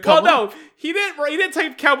what's gonna come Well, up. no, he didn't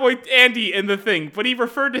type Cowboy Andy in the thing, but he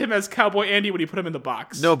referred to him as Cowboy Andy when he put him in the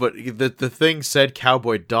box. No, but the thing said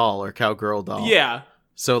Cowboy doll or Cowgirl doll. Yeah.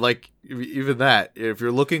 So, like, even that, if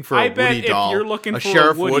you're looking for I a bet Woody if doll, you're looking a for a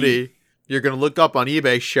Sheriff Woody- Woody, you're gonna look up on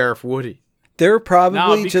eBay Sheriff Woody. There are probably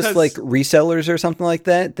No, just because- like resellers or something like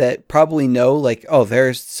that probably know, like, oh,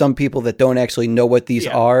 there's some people that don't actually know what these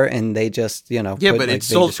Yeah. are, and they just, Yeah, put, but like, it's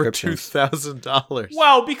vague sold for descriptions. $2,000.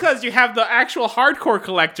 Well, because you have the actual hardcore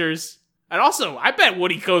collectors. And also, I bet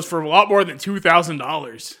Woody goes for a lot more than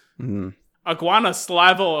 $2,000. Iguana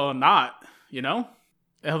saliva or not,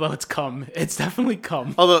 Although it's cum. It's definitely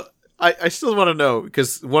cum. Although I still want to know,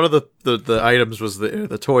 because one of the items was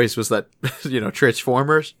the toys was that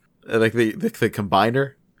Transformers, like the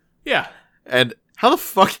combiner, Yeah. and how the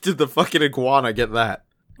fuck did the fucking iguana get that?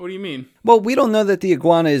 What do you mean? Well, we don't know that the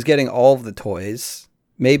iguana is getting all of the toys.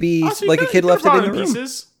 Maybe Also, you like a could've- kid you left it could've in the brought room.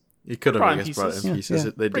 pieces. You could have, Brought I in guess, brought it in pieces. pieces.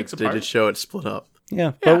 Yeah. They Breaks did apart. show it split up.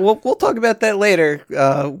 Yeah, but we'll talk about that later.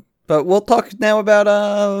 But we'll talk now about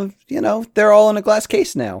they're all in a glass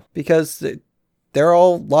case now because they're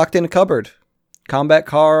all locked in a cupboard. Combat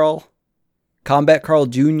Carl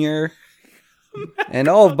Jr., and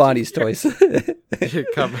all of Bonnie's toys.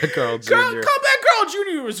 Combat Carl Jr. Combat Carl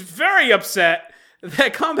Jr. was very upset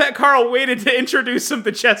that Combat Carl waited to introduce him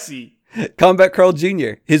to Jesse. Combat Carl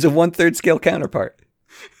Jr., his 1/3 scale counterpart.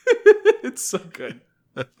 It's so good.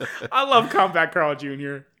 I love Combat Carl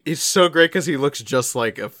Jr. He's so great because he looks just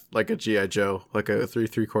like a GI Joe, like a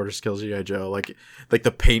 3/4 scale GI Joe, like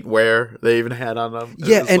the paint wear they even had on him.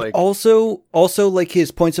 Yeah, and also like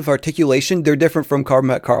his points of articulation, they're different from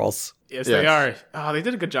Combat Carl's. Yes, Yes. they are. Oh, they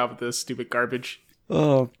did a good job with this stupid garbage.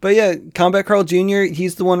 Oh, but yeah, Combat Carl Jr.,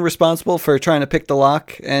 he's the one responsible for trying to pick the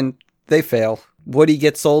lock, and they fail. Woody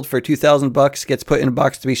gets sold for $2,000, gets put in a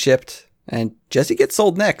box to be shipped, and Jesse gets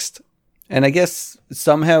sold next. And I guess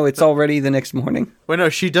somehow it's already the next morning. Wait, no,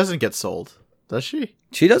 she doesn't get sold, does she?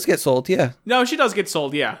 She does get sold, yeah. No, she does get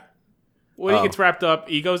sold, yeah. Woody Oh. gets wrapped up.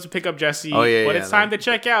 He goes to pick up Jesse. Oh, yeah, but yeah, it's time to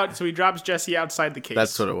check out, so he drops Jesse outside the case.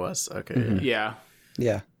 That's what it was. Okay. Yeah.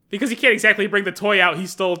 Yeah. Because he can't exactly bring the toy out he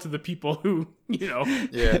stole to the people who,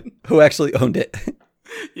 Yeah. Who actually owned it.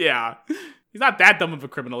 yeah. He's not that dumb of a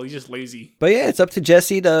criminal. He's just lazy. But yeah, it's up to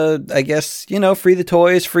Jesse to, I guess, free the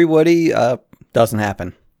toys, free Woody. Doesn't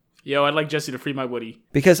happen. Yo, I'd like Jesse to free my Woody.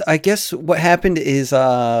 Because I guess what happened is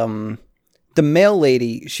the mail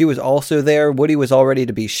lady, she was also there. Woody was all ready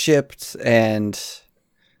to be shipped, and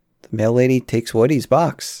the mail lady takes Woody's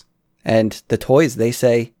box. And the toys, they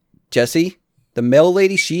say, Jesse, the mail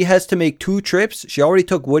lady, she has to make 2 trips. She already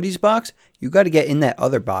took Woody's box. You got to get in that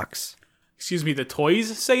other box. Excuse me, the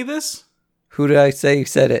toys say this? Who did I say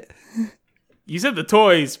said it? You said the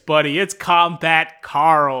toys, buddy. It's Combat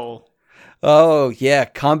Carl. Oh, yeah,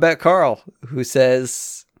 Combat Carl, who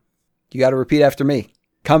says, you got to repeat after me.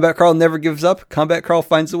 Combat Carl never gives up. Combat Carl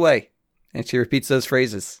finds a way. And she repeats those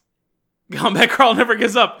phrases. Combat Carl never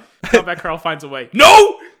gives up. Combat Carl finds a way.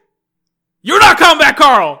 No! You're not Combat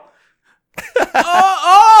Carl!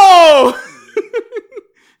 oh!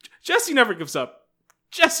 Jesse never gives up.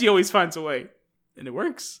 Jesse always finds a way. And it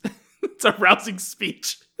works. It's a rousing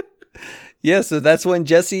speech. Yeah, so that's when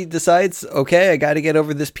Jesse decides, okay, I got to get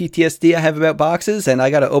over this PTSD I have about boxes, and I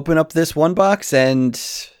got to open up this one box and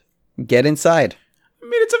get inside. I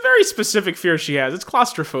mean, it's a very specific fear she has. It's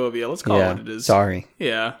claustrophobia. Let's call it what it is. Sorry.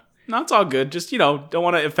 Yeah. No, it's all good. Just, don't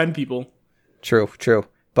want to offend people. True.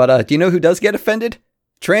 But do you know who does get offended?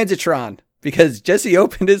 Transitron, because Jesse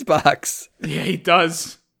opened his box. Yeah, he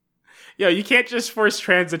does. Yo, you can't just force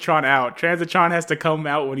Transitron out. Transitron has to come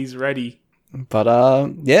out when he's ready. But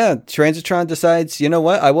yeah, Transitron decides, you know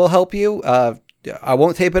what? I will help you. I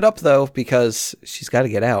won't tape it up though because she's got to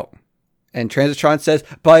get out. And Transitron says,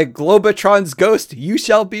 "By Globotron's ghost, you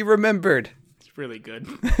shall be remembered." It's really good.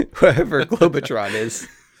 Whoever Globotron is.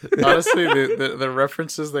 Honestly, the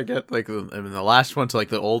references they get, like, I mean, the last one to like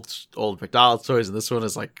the old McDonald's toys, and this one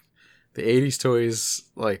is like the 80s toys.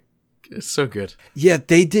 Like, it's so good. Yeah,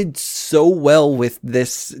 they did so well with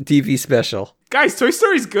this TV special. Guys, Toy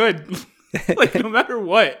Story's good. Like, no matter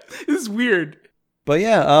what. This is weird. But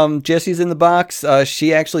yeah, Jesse's in the box.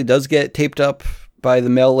 She actually does get taped up by the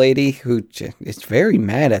mail lady, who is very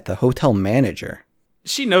mad at the hotel manager.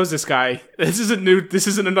 She knows this guy. This isn't new. This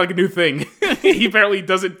isn't like a new thing. He apparently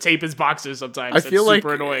doesn't tape his boxes sometimes. I feel like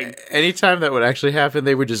super annoying. anytime that would actually happen,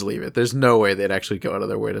 they would just leave it. There's no way they'd actually go out of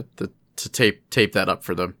their way to tape that up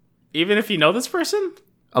for them. Even if you know this person?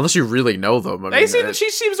 Unless you really know them. I mean, She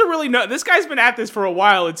seems to really know. This guy's been at this for a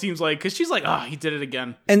while, it seems like, because she's like, oh, he did it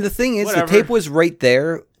again. And the thing is, Whatever. the tape was right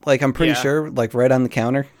there. Like, I'm pretty Yeah. sure, like, right on the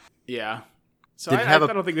counter. Yeah. So Did it I have a-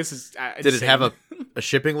 don't think this is. did it have a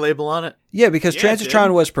shipping label on it? Yeah, because Yeah, it Transitron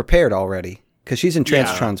did. was prepared already. Because she's in Yeah.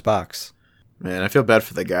 Transitron's box. Man, I feel bad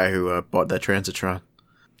for the guy who bought that Transitron.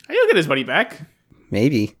 He'll get his money back.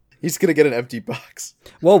 Maybe. He's gonna get an empty box.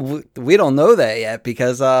 Well, we don't know that yet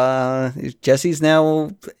because Jesse's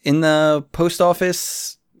now in the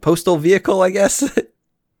postal vehicle, I guess.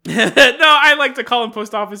 No, I like to call them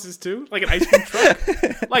post offices too, like an ice cream truck.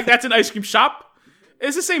 Like that's an ice cream shop.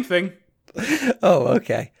 It's the same thing. Oh,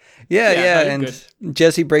 okay. Yeah, Yeah, no, and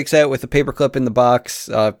Jessie breaks out with a paperclip in the box.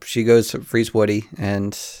 She goes frees Woody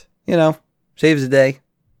and, saves the day.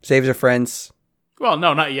 Saves her friends. Well,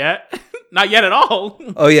 no, not yet. Not yet at all.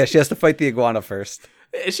 Oh, yeah, she has to fight the iguana first.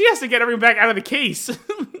 She has to get everyone back out of the case.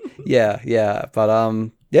 Yeah.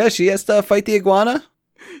 But, she has to fight the iguana.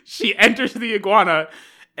 She enters the iguana,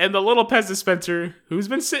 and the little Pez dispenser, who's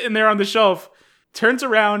been sitting there on the shelf, turns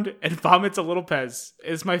around and vomits a little Pez.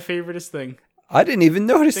 It's my favoriteest thing. I didn't even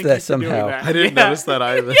notice Thank you that for doing somehow. that. I didn't notice that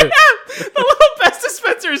either. Yeah, the little pest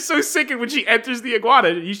dispenser is so sick, and when she enters the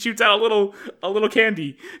iguana, he shoots out a little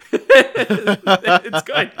candy. It's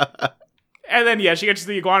good. And then she gets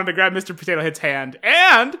the iguana to grab Mr. Potato Head's hand,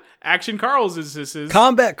 and Action Carl's is his.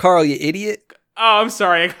 Combat Carl, you idiot. Oh, I'm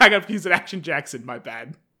sorry, I got confused with Action Jackson. My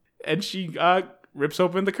bad. And she rips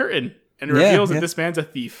open the curtain and reveals that this man's a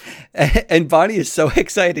thief, And Bonnie is so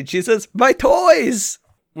excited. She says, "My toys!"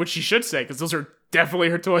 which she should say because those are definitely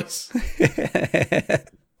her toys.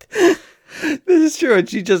 This is true. And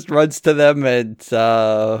she just runs to them and,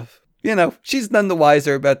 she's none the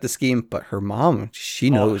wiser about the scheme, but her mom, she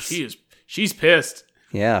knows. She's pissed.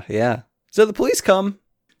 Yeah. So the police come.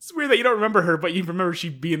 It's weird that you don't remember her, but you remember she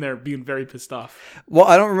being there, being very pissed off. Well,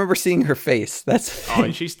 I don't remember seeing her face. That's Oh,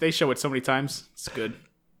 and they show it so many times. It's good.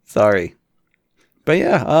 sorry. But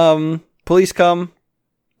yeah, police come,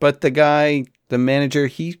 but the manager,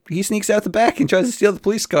 he sneaks out the back and tries to steal the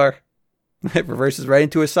police car. It reverses right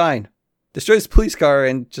into a sign, destroys the police car,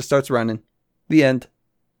 and just starts running. The end.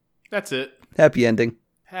 That's it. Happy ending.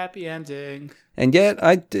 Happy ending. And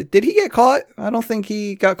yet, did he get caught? I don't think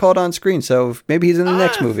he got caught on screen, so maybe he's in the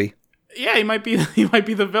next movie. Yeah, he might be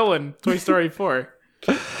the villain. Toy Story 4.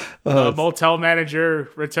 The motel manager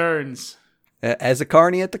returns. As a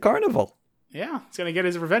carny at the carnival. Yeah, he's gonna get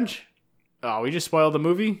his revenge. Oh, we just spoiled the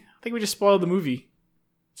movie? I think we just spoiled the movie.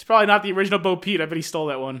 It's probably not the original Bo Peep. I bet he stole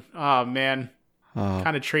that one. Oh, man.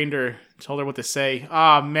 Kind of trained her, told her what to say.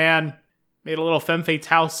 Oh, man. Made a little femme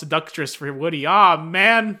fatale seductress for Woody. Oh,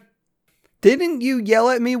 man. Didn't you yell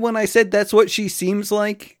at me when I said that's what she seems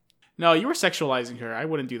like? No, you were sexualizing her. I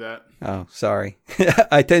wouldn't do that. Oh, sorry.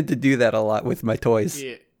 I tend to do that a lot with my toys.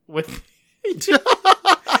 Yeah, with...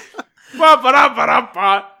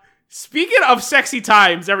 Ba-ba-da-ba-da-ba. Speaking of sexy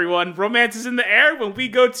times, everyone, romance is in the air when we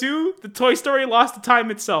go to the Toy Story Lost to Time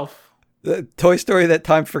itself. The Toy Story that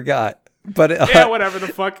time forgot. But Yeah, whatever the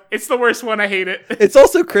fuck. It's the worst one. I hate it. It's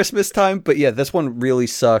also Christmas time, but yeah, this one really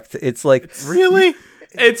sucked. It's like Really?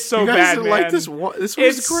 It's so You guys bad, didn't man. like this one? This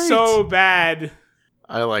was It's great. so bad.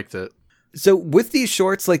 I liked it. so with these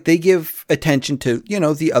shorts, like they give attention to,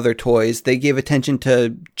 the other toys. They give attention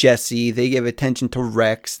to Jessie. They give attention to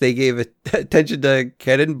Rex. They gave attention to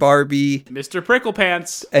Ken and Barbie. Mr.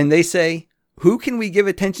 Pricklepants. And they say, who can we give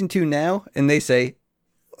attention to now? And they say,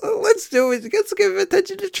 let's do it. Let's give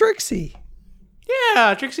attention to Trixie.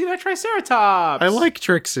 Yeah, Trixie the Triceratops. I like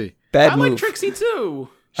Trixie. Bad I move. like Trixie too.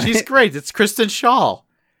 She's great. It's Kristen Shaw.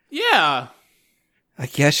 Yeah, I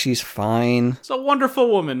guess she's fine. it's a wonderful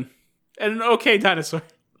woman. And an okay dinosaur.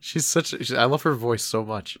 I love her voice so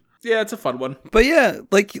much. Yeah, it's a fun one. But yeah,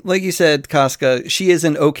 like you said, Casca, she is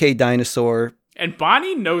an okay dinosaur. And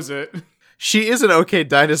Bonnie knows it. She is an okay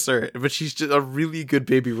dinosaur, but she's just a really good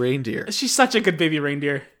baby reindeer. She's such a good baby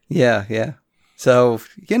reindeer. Yeah. So,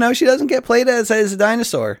 she doesn't get played as a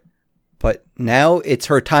dinosaur. But now it's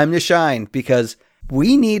her time to shine because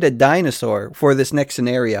we need a dinosaur for this next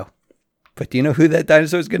scenario. But do you know who that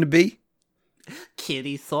dinosaur is going to be?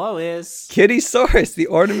 Kittysaurus. Kittysaurus, the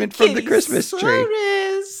ornament from the Christmas tree.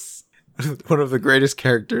 Kittysaurus. One of the greatest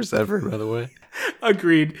characters ever, by the way.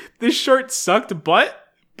 Agreed. This short sucked, but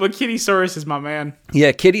Kittysaurus is my man.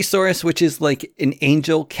 Yeah, Kittysaurus, which is like an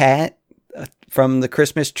angel cat from the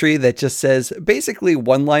Christmas tree that just says basically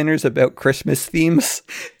one-liners about Christmas themes.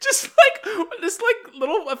 Just like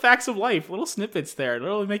little facts of life, little snippets there. It'll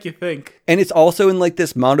really make you think. And it's also in like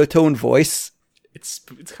this monotone voice. It's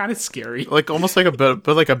kind of scary. Like almost like but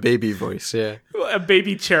like a baby voice, yeah. A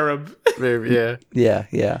baby cherub. Maybe, yeah.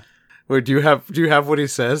 Yeah. Wait, do you have what he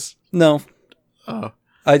says? No. Oh.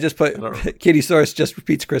 I just put Kittysaurus just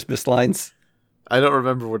repeats Christmas lines. I don't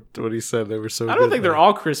remember what he said. They were so I don't good, think they're though.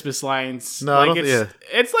 all Christmas lines. No, I don't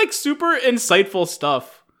it's like super insightful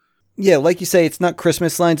stuff. Yeah, like you say, it's not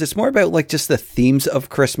Christmas lines. It's more about like just the themes of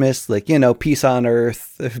Christmas, like, peace on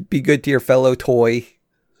earth, be good to your fellow toy,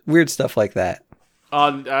 weird stuff like that.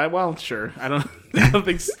 Well, sure. I don't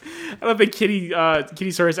think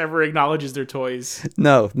Kittysaurus ever acknowledges their toys.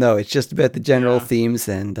 No, it's just about the general Yeah. themes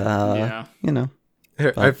and, Yeah.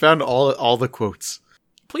 Here, I found all the quotes.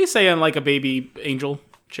 Please say on like a baby angel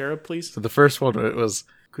cherub, please. So the first one it was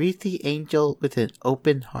greet the angel with an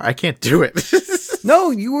open heart. I can't do it.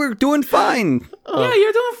 No, you were doing fine. Yeah,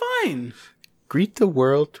 you're doing fine. Greet the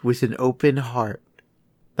world with an open heart.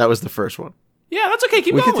 That was the first one. Yeah, that's okay.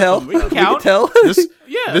 Keep We going could tell. with them. We can We count. could tell. This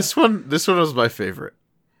Yeah. this one was my favorite.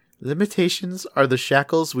 Limitations are the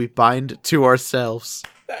shackles we bind to ourselves.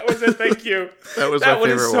 That was it. Thank you. That was That my one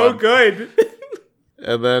favorite is so one. good.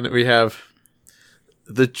 And then we have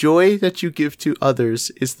the joy that you give to others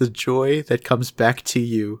is the joy that comes back to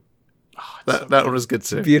you. That one was good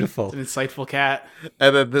too. Beautiful. An insightful cat.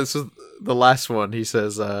 And then this is the last one. He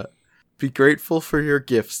says, "Be grateful for your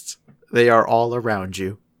gifts. They are all around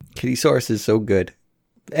you." Kittysaurus is so good.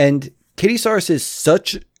 And Kittysaurus is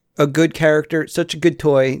such a good character, such a good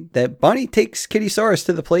toy, that Bonnie takes Kittysaurus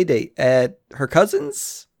to the play date at her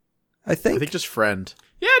cousin's, I I think. think just friend.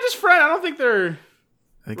 Yeah, just friend. I don't think they're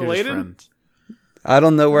I think they're related. just friend. I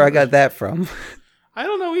don't know where I got that from. I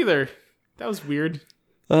don't know either. That was weird.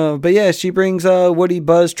 But yeah, she brings Woody,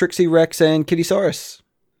 Buzz, Trixie, Rex, and Kittysaurus.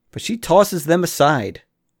 But she tosses them aside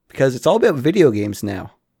because it's all about video games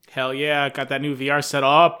now. Hell yeah, got that new VR set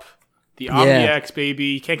up. The Yeah. OmniX,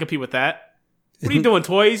 baby. Can't compete with that. What are you doing,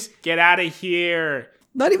 toys? Get out of here.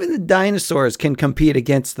 Not even the dinosaurs can compete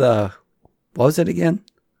against the... What was it again?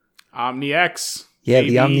 OmniX. Yeah, baby.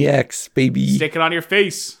 the OmniX, baby. Stick it on your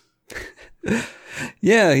face.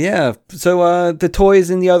 Yeah. So the toys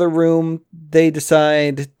in the other room, they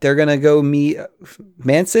decide they're going to go meet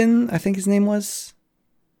Manson, I think his name was.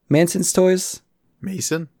 Manson's Toys?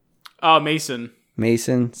 Mason. Oh, Mason.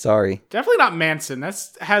 Mason, sorry. Definitely not Manson.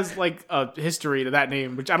 That's has like a history to that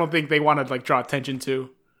name, which I don't think they want to like draw attention to.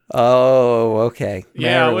 Oh, okay.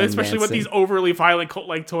 Yeah, Marilyn especially with Manson. these overly violent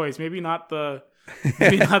cult-like toys. Maybe not the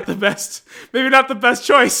best. Maybe not the best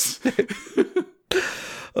choice.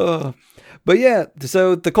 But yeah,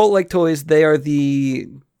 so the cult-like toys, they are the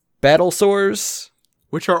battle swords.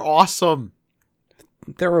 Which are awesome.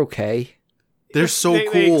 They're okay. They're so They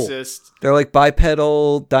cool. exist. They're like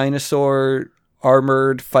bipedal, dinosaur,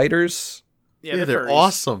 armored fighters Yeah, they're furries.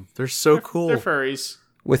 awesome. They're so cool. They're furries.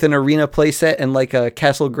 with an arena playset and like a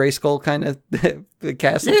Castle Grayskull kind of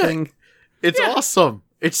castle Yeah. thing. It's awesome.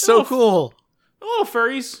 It's so cool. Oh,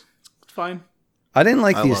 furries. It's fine. I didn't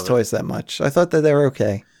like I these love it. toys that much. I thought that they were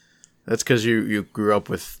okay. That's because you grew up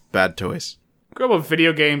with bad toys. Grew up with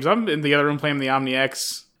video games. I'm in the other room playing the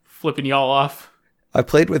OmniX, flipping y'all off. I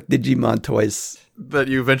played with Digimon toys. That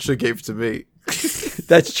you eventually gave to me.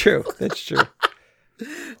 That's true. That's true.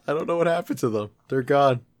 I don't know what happened to them. They're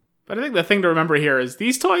gone. But I think the thing to remember here is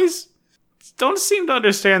these toys don't seem to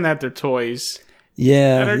understand that they're toys.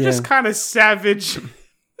 Yeah. And are yeah. just kind of savage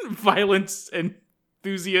violence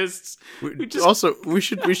enthusiasts. who just- Also, we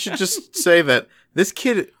should just say that this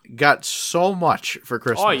kid got so much for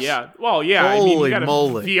Christmas. Oh, yeah. Well, yeah. I mean, you Holy got a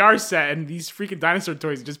moly. VR set and these freaking dinosaur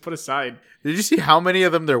toys you just put aside. Did you see how many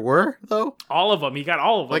of them there were, though? All of them. He got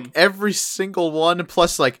all of them. Like every single one,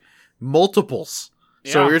 plus like multiples.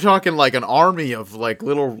 So Yeah. you're talking like an army of like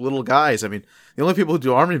little guys. I mean, the only people who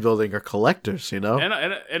do army building are collectors, you know?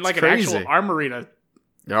 and like an crazy. actual armory to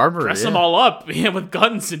The armory, dress yeah. them all up with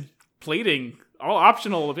guns and plating. All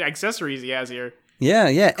optional accessories he has here. Yeah,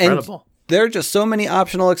 yeah. Incredible. And there are just so many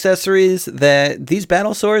optional accessories that these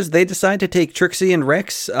battle swords, they decide to take Trixie and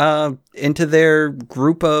Rex into their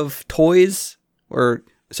group of toys,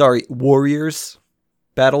 warriors,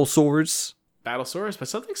 battle swords. Battlesaurus, but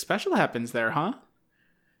something special happens there, huh?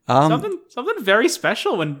 Um, Something very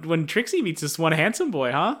special when Trixie meets this one handsome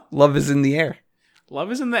boy, huh? love is in the air.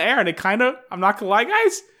 Love is in the air, and it kind of, I'm not gonna lie,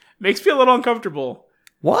 guys, makes me a little uncomfortable.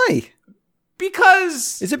 Why?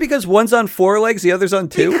 Because Is it because one's on 4 legs, the other's on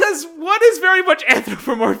 2? Because one is very much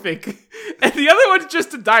anthropomorphic, and the other one's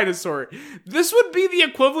just a dinosaur. This would be the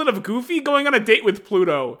equivalent of Goofy going on a date with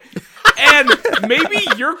Pluto. And maybe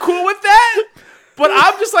you're cool with that, but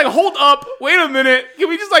I'm just like, hold up, wait a minute, can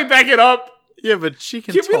we just like back it up? Yeah, but she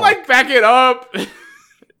can Can talk. we like back it up?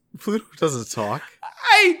 Pluto doesn't talk.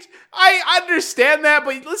 I understand that,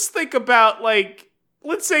 but let's think about like,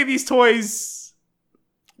 let's say these toys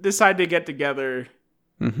decide to get together.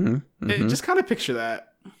 Mm-hmm. Just kind of picture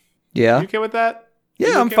that. Yeah. You okay with that? Yeah,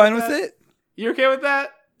 You I'm okay fine with with that? it. You okay with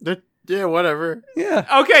that? Yeah, whatever. Yeah.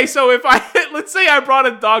 Okay, so if let's say I brought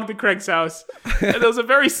a dog to Craig's house, and it was a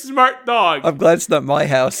very smart dog, I'm glad it's not my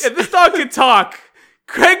house. and this dog could talk,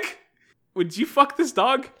 Craig, would you fuck this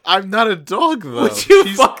dog? I'm not a dog though. Would you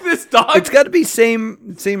fuck this dog? It's got to be same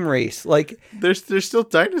race. Like, There's still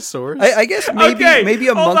dinosaurs. I guess maybe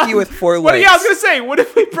a hold monkey on. with 4 What, legs. yeah, I was gonna say, what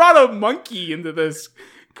if we brought a monkey into this?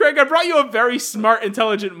 Craig, I brought you a very smart,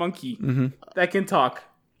 intelligent monkey that can talk.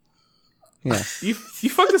 Yeah. You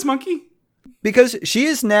fuck this monkey? Because she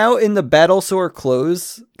is now in the Battlesaur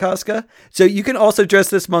clothes, Casca. So you can also dress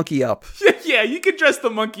this monkey up. Yeah, you can dress the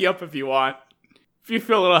monkey up if you want. If you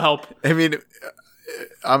feel it'll help. I mean,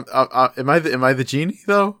 am I the genie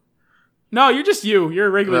though? No, you're just you. You're a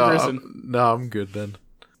regular No, person. no, I'm good then.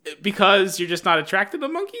 Because you're just not attracted to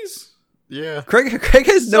monkeys? Yeah. Craig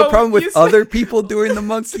has no So problem with you say- other people doing the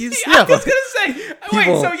monkeys. I was gonna say.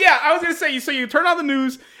 People- I was gonna say. So you turn on the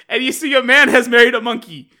news and you see a man has married a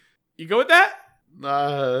monkey. You go with that?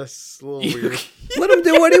 That's a little weird. Let him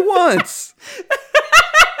do what he wants.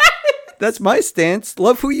 That's my stance.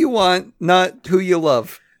 Love who you want, not who you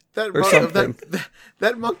love. Or something.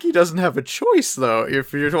 That monkey doesn't have a choice, though,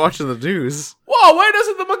 if you're watching the news. Whoa, why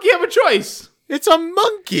doesn't the monkey have a choice? It's a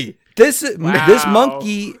monkey! This Wow.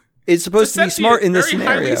 monkey is supposed to be smart in this very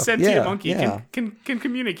scenario. highly sentient Yeah, monkey yeah. can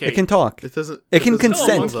communicate. It can talk. It doesn't. It can doesn't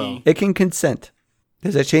consent. know, though. It can consent.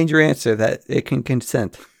 Does that change your answer that it can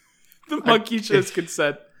consent? The monkey just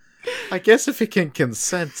consent. I guess if it can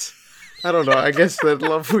consent. I don't know. I guess that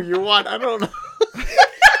love who you want. I don't know.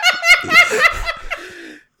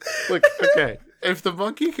 Look, okay. If the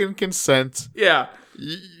monkey can consent, Yeah.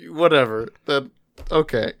 whatever. Then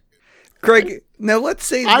okay. Craig, now let's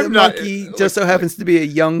say the I'm not- monkey just so happens to be a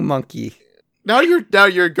young monkey. Now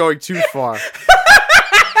you're going too far.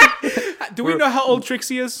 Do we know how old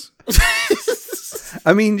Trixie is?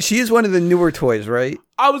 I mean, she is one of the newer toys, right?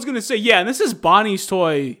 I was gonna say, yeah, and this is Bonnie's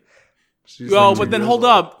toy. She's Yo, like but 2 then years hold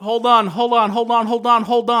old. up. Hold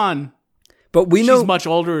on. But we know, She's much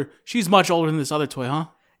older. She's much older than this other toy, huh?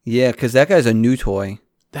 yeah, because that guy's a new toy.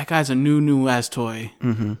 That guy's a new ass toy.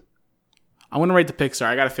 Mm-hmm. I want to rate the Pixar.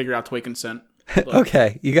 I got to figure out toy consent.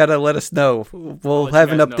 Okay, you gotta let us know. We'll let you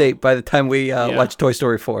have an guys update know. by the time we watch Toy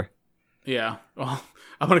Story 4. Yeah. Well,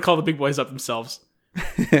 I'm gonna call the big boys up themselves.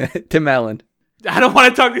 Tim Allen. I don't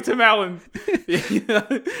want to talk to Tim Allen.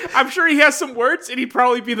 I'm sure he has some words, and he'd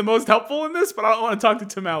probably be the most helpful in this. But I don't want to talk to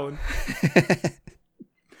Tim Allen.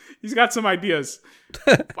 He's got some ideas.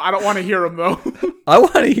 I don't want to hear them though. I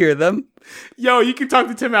want to hear them. Yo, you can talk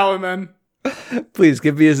to Tim Allen then. Please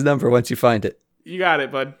give me his number once you find it. You got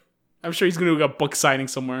it, bud. I'm sure he's gonna do a book signing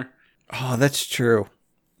somewhere. Oh, that's true.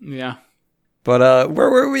 Yeah. But where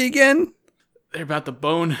were we again? They're about to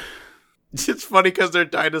bone. It's funny because they're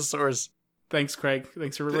dinosaurs. Thanks, Craig.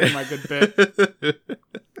 Thanks for relating my good bit.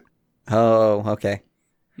 Oh, okay.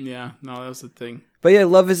 Yeah, no, that was the thing. But yeah,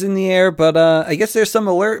 love is in the air. But I guess there's some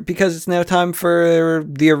alert because it's now time for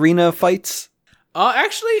the arena fights.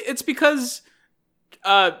 Actually, it's because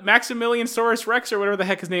Maximilian Saurus Rex, or whatever the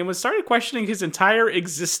heck his name was, started questioning his entire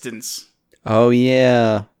existence. Oh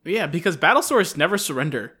yeah. Yeah, because Battlesaurus never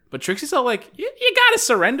surrender. But Trixie's all like, you gotta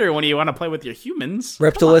surrender when you want to play with your humans.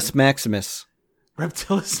 Reptilis Maximus.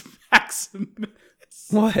 Reptilis Maximus.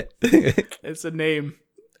 What? It's a name.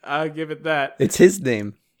 I'll give it that. It's his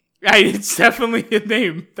name. It's definitely a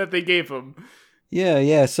name that they gave him.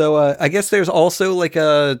 Yeah. So I guess there's also like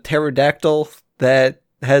a pterodactyl that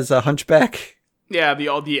has a hunchback. Yeah, the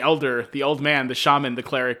elder, the old man, the shaman, the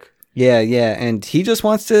cleric. Yeah, and he just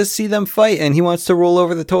wants to see them fight, and he wants to rule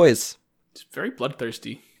over the toys. It's very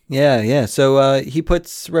bloodthirsty. Yeah. So he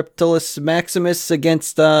puts Reptilis Maximus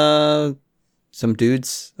against some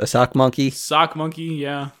dudes, a sock monkey. Sock monkey,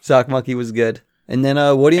 yeah. Sock monkey was good. And then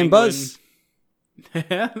Woody and Penguin. Buzz.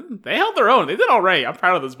 They held their own. They did all right. I'm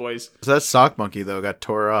proud of those boys. So that sock monkey though got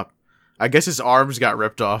tore up. I guess his arms got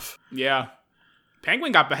ripped off. Yeah.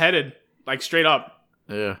 Penguin got beheaded, like straight up.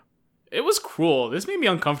 Yeah. It was cruel. This made me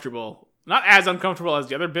uncomfortable. Not as uncomfortable as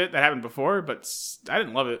the other bit that happened before, but I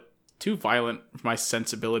didn't love it. Too violent for my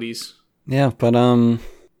sensibilities. Yeah, but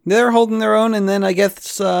they're holding their own, and then I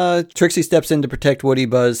guess Trixie steps in to protect Woody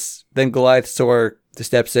Buzz. Then Goliathsaur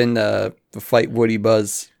steps in to fight Woody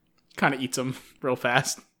Buzz. Kind of eats them real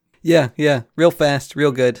fast. Yeah, real fast,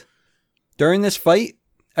 real good. During this fight,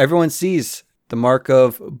 everyone sees the mark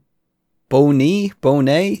of Bonnie.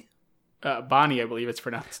 Bonnie, I believe it's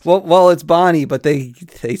pronounced. Well, it's Bonnie, but they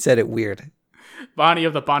said it weird. Bonnie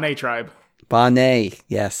of the Bonnet tribe. Bonnie,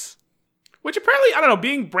 yes. Which apparently, I don't know,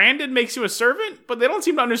 being branded makes you a servant, but they don't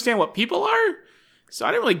seem to understand what people are. So I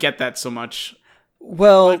didn't really get that so much.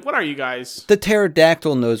 Well, Like, what are you guys? the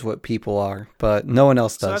pterodactyl knows what people are, but no one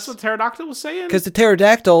else So does. that's what Pterodactyl was saying? Because the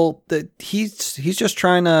pterodactyl, he's just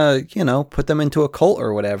trying to, put them into a cult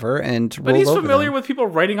or whatever and But roll he's over familiar them. with people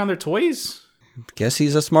writing on their toys? Guess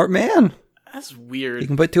he's a smart man. That's He weird.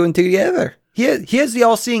 can put two and two together. He has the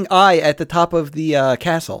all-seeing eye at the top of the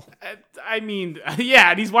castle. I mean,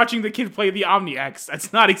 yeah, and he's watching the kid play the Omni-X.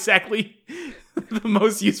 That's not exactly the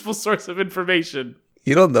most useful source of information.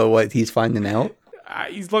 You don't know what he's finding out.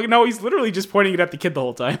 He's literally just pointing it at the kid the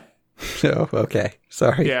whole time. Oh, okay.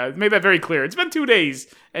 Sorry. Yeah, it made that very clear. It's been 2 days,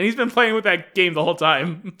 and he's been playing with that game the whole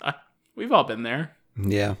time. We've all been there.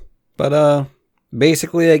 Yeah. But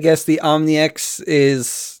basically, I guess the Omni-X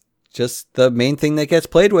is just the main thing that gets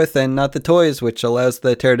played with and not the toys, which allows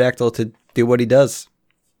the pterodactyl to do what he does.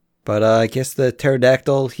 But I guess the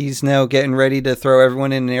pterodactyl, he's now getting ready to throw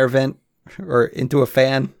everyone in an air vent or into a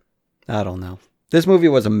fan. I don't know. This movie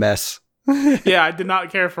was a mess. Yeah, I did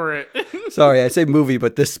not care for it. Sorry, I say movie,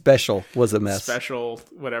 but this special was a mess. Special,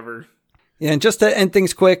 whatever. Yeah, and just to end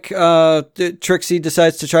things quick, Trixie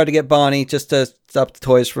decides to try to get Bonnie just to stop the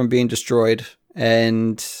toys from being destroyed.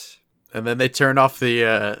 And then they turn off the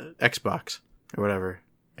Xbox or whatever.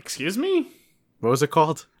 Excuse me? What was it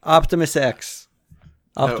called? Optimus X.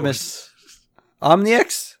 Optimus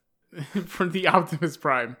Omni-X? From the Optimus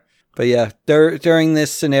Prime. But yeah, during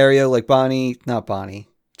this scenario, like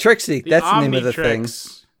Trixie, that's the name of the thing.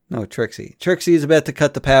 No, Trixie. Trixie is about to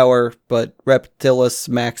cut the power, but Reptilus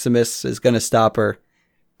Maximus is going to stop her.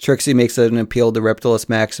 Trixie makes an appeal to Reptilus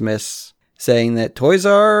Maximus, saying that toys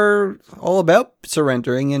are all about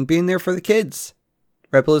surrendering and being there for the kids.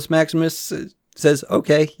 Reptilus Maximus says,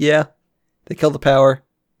 okay, yeah. They kill the power.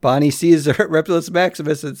 Bonnie sees Reptilus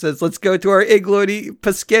Maximus and says, let's go to our igloo and eat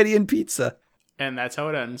Paschetti and pizza. And that's how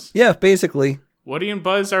it ends. Yeah, basically. Woody and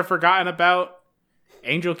Buzz are forgotten about.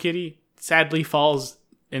 Angel Kitty sadly falls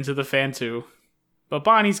into the fan too. But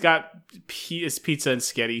Bonnie's got pizza and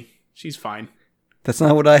sketty. She's fine. That's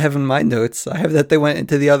not what I have in my notes. I have that they went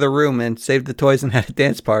into the other room and saved the toys and had a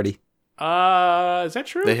dance party. Is that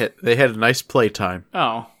true? They had a nice playtime.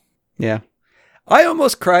 Oh. Yeah. I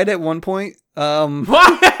almost cried at one point.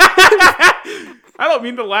 What? I don't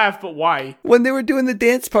mean to laugh, but why? When they were doing the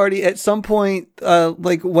dance party, at some point,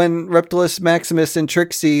 like when Reptilus Maximus and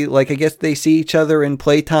Trixie, like I guess they see each other in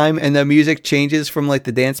playtime and the music changes from like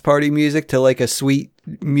the dance party music to like a sweet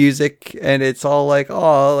music, and it's all like,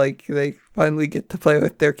 oh, like they finally get to play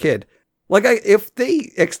with their kid. Like if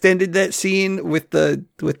they extended that scene with the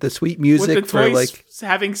sweet music with the for toys like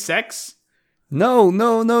having sex, no.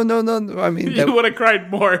 I mean, you would have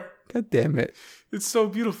cried more. God damn it! It's so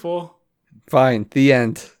beautiful. Fine, the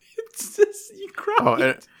end. It's just, you cried.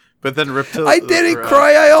 Oh, but then Reptilus... I didn't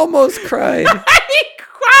cry. I almost cried. I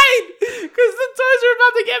cried because the toys are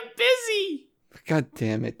about to get busy. God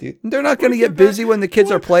damn it, dude! They're not gonna get busy when the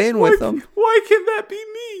kids are playing with them. Why can that be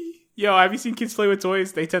me? Yo, have you seen kids play with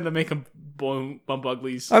toys? They tend to make them bum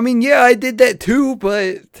uglies. I mean, yeah, I did that too,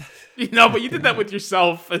 but but you did that with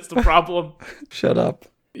yourself. That's the problem. Shut up.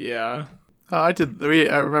 Yeah. Oh, I did.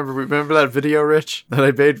 I remember that video, Rich, that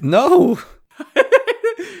I made. No.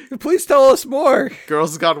 Please tell us more.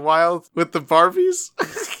 Girls Gone Wild with the Barbies.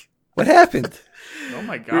 What happened? Oh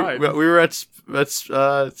my god. We were at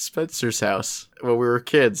Spencer's house when we were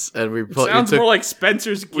kids, and sounds more like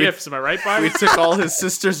Spencer's Gifts. Am I right, Bobby? We took all his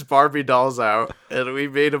sister's Barbie dolls out, and we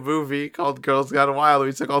made a movie called Girls Gone Wild.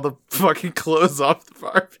 We took all the fucking clothes off the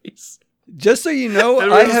Barbies. Just so you know,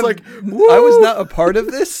 And I Woo! was not a part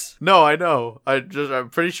of this. No, I know. I'm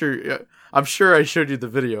pretty sure. I'm sure I showed you the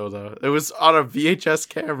video though. It was on a VHS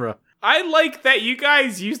camera. I like that you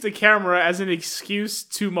guys used the camera as an excuse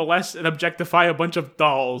to molest and objectify a bunch of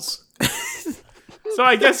dolls. So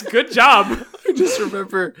I guess good job. I just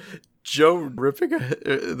remember Joe ripping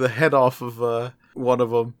the head off of one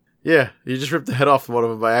of them. Yeah, he just ripped the head off of one of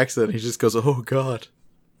them by accident. He just goes, "Oh God,"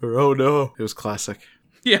 or "Oh no." It was classic.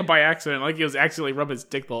 Yeah, by accident, like he was accidentally rubbing his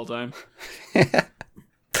dick the whole time.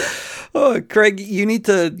 Oh, Craig, you need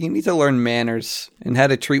to learn manners and how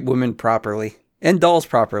to treat women properly and dolls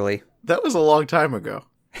properly. That was a long time ago.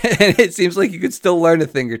 And it seems like you could still learn a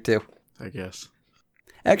thing or two. I guess.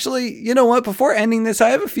 Actually, you know what? Before ending this, I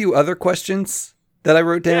have a few other questions that I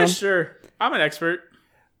wrote down. Yeah, sure. I'm an expert.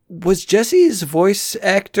 Was Jessie's voice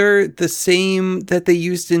actor the same that they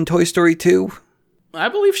used in Toy Story 2? I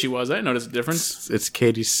believe she was. I didn't notice a difference. It's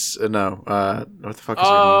Katie's. No. What the fuck is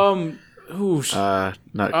her name? Who's? Crap.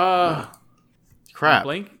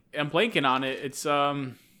 I'm blanking on it. It's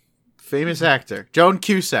Famous actor Joan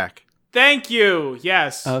Cusack. Thank you.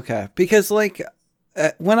 Yes. Okay, because like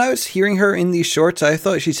when I was hearing her in these shorts, I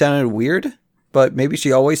thought she sounded weird, but maybe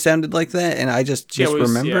she always sounded like that, and I just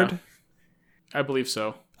remembered. Yeah. I believe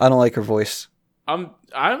so. I don't like her voice. I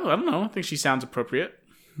don't know. I think she sounds appropriate.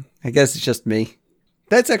 I guess it's just me.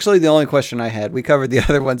 That's actually the only question I had. We covered the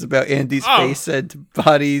other ones about Andy's face and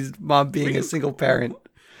Bonnie's mom being a single parent.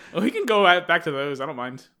 Well, we can go back to those. I don't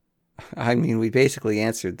mind. I mean, we basically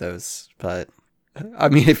answered those, but I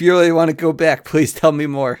mean, if you really want to go back, please tell me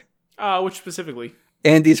more. Which specifically?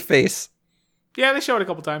 Andy's face. Yeah, they show it a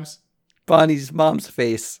couple times. Bonnie's mom's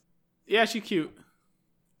face. Yeah, she's cute.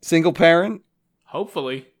 Single parent?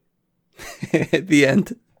 Hopefully. At the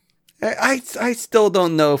end. I still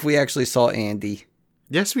don't know if we actually saw Andy.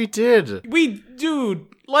 Yes, we did. Dude,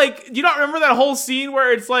 like, do you not remember that whole scene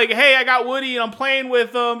where it's like, hey, I got Woody and I'm playing with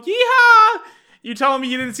him. Yeehaw! You telling me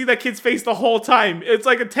you didn't see that kid's face the whole time? It's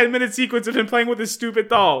like a 10-minute sequence of him playing with his stupid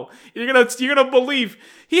doll. You're gonna believe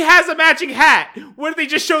he has a matching hat. What did they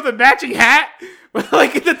just show the matching hat?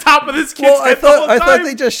 Like at the top of this kid's head the whole time? I thought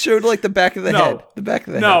they just showed like the back of the head. The back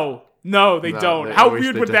of the head. No, they don't. I How wish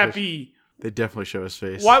weird they would that did. be? They definitely show his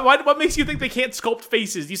face. Why? What makes you think they can't sculpt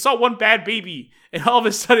faces? You saw one bad baby, and all of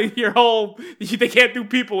a sudden they can't do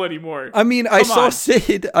people anymore. I mean, I saw on.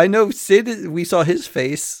 Sid. I know Sid. We saw his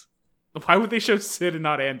face. Why would they show Sid and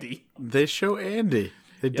not Andy? They show Andy.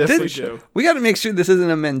 They Yes, definitely they show. do. We got to make sure this isn't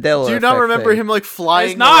a Mandela. Do you not effect remember thing. him like flying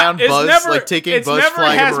It's not. around It's Buzz, never. like taking It's Buzz, never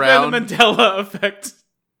flying has him around? been a Mandela effect,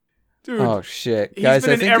 dude. Oh shit, he's guys!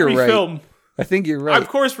 been I in think every you're right. film. I think you're right. Of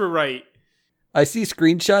course, we're right. I see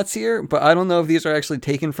screenshots here, but I don't know if these are actually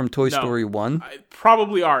taken from Toy No. Story 1.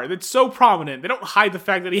 Probably are. It's so prominent. They don't hide the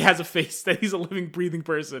fact that he has a face, that he's a living, breathing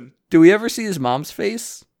person. Do we ever see his mom's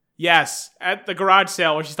face? Yes, at the garage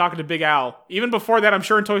sale where she's talking to Big Al. Even before that, I'm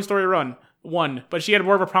sure in Toy Story 1, but she had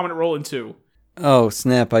more of a prominent role in 2. Oh,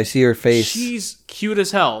 snap. I see her face. She's cute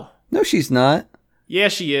as hell. No, she's not. Yeah,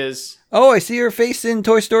 she is. Oh, I see her face in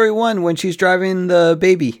Toy Story 1 when she's driving the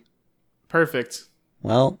baby. Perfect.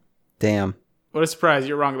 Well, damn. What a surprise.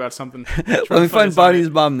 You're wrong about something. Let me find Bonnie's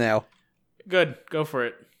mom now. Good. Go for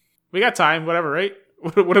it. We got time. Whatever, right?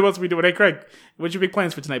 What else are we doing? Hey, Craig, what's your big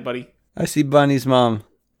plans for tonight, buddy? I see Bonnie's mom.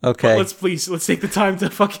 Okay. Let's take the time to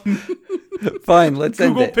fucking Fine, let's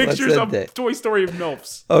end Google it. Let's pictures end of it. Toy Story of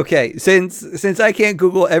MILFs. Okay, since I can't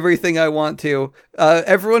Google everything I want to,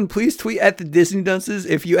 everyone please tweet at the Disney Dunces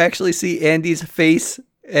if you actually see Andy's face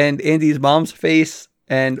and Andy's mom's face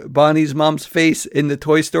and Bonnie's mom's face in the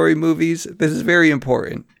Toy Story movies. This is very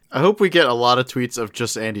important. I hope we get a lot of tweets of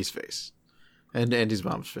just Andy's face and Andy's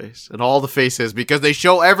mom's face and all the faces because they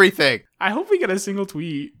show everything. I hope we get a single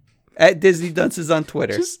tweet. At Disney Dunces on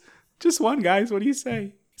Twitter. Just one, guys. What do you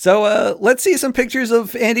say? So let's see some pictures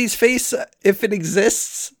of Andy's face if it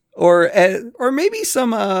exists, or maybe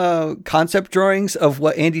some concept drawings of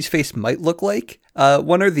what Andy's face might look like.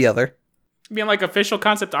 One or the other. You mean like official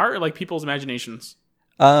concept art or like people's imaginations?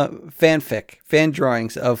 Fan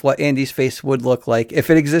drawings of what Andy's face would look like if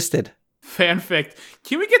it existed. Fanfic.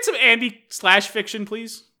 Can we get some Andy/fiction,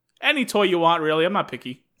 please? Any toy you want, really. I'm not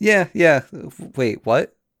picky. Yeah. Wait,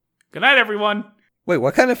 what? Good night, everyone. Wait,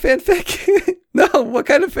 what kind of fanfic? No, what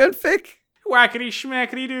kind of fanfic? Whackity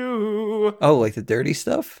schmackity doo. Oh, like the dirty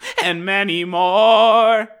stuff? And many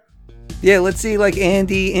more. Yeah, let's see, like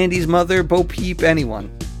Andy's mother, Bo Peep,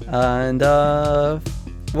 anyone. And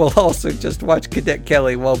we'll also just watch Cadet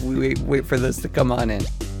Kelly while we wait for this to come on in.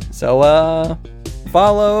 So,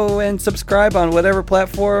 follow and subscribe on whatever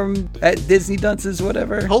platform at Disney Dunces,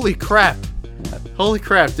 whatever. Holy crap. Holy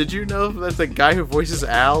crap. Did you know that the guy who voices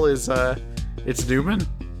Al is, it's Newman?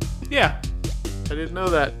 Yeah. I didn't know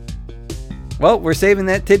that. Well, we're saving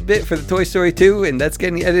that tidbit for the Toy Story 2, and that's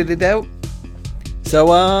getting edited out.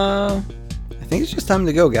 So, I think it's just time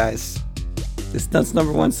to go, guys. This Dunce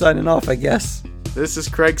number 1 signing off, I guess. This is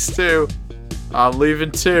Craig Stew. I'm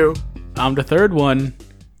leaving too. I'm the third one.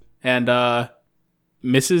 And,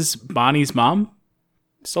 Mrs. Bonnie's mom?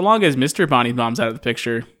 So long as Mr. Bonnie's mom's out of the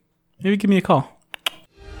picture, maybe give me a call.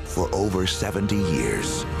 For over 70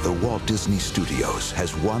 years, the Walt Disney Studios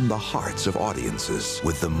has won the hearts of audiences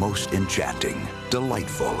with the most enchanting,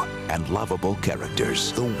 delightful, and lovable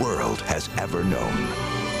characters the world has ever known.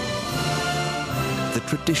 The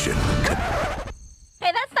tradition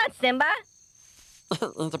Hey, that's not Simba.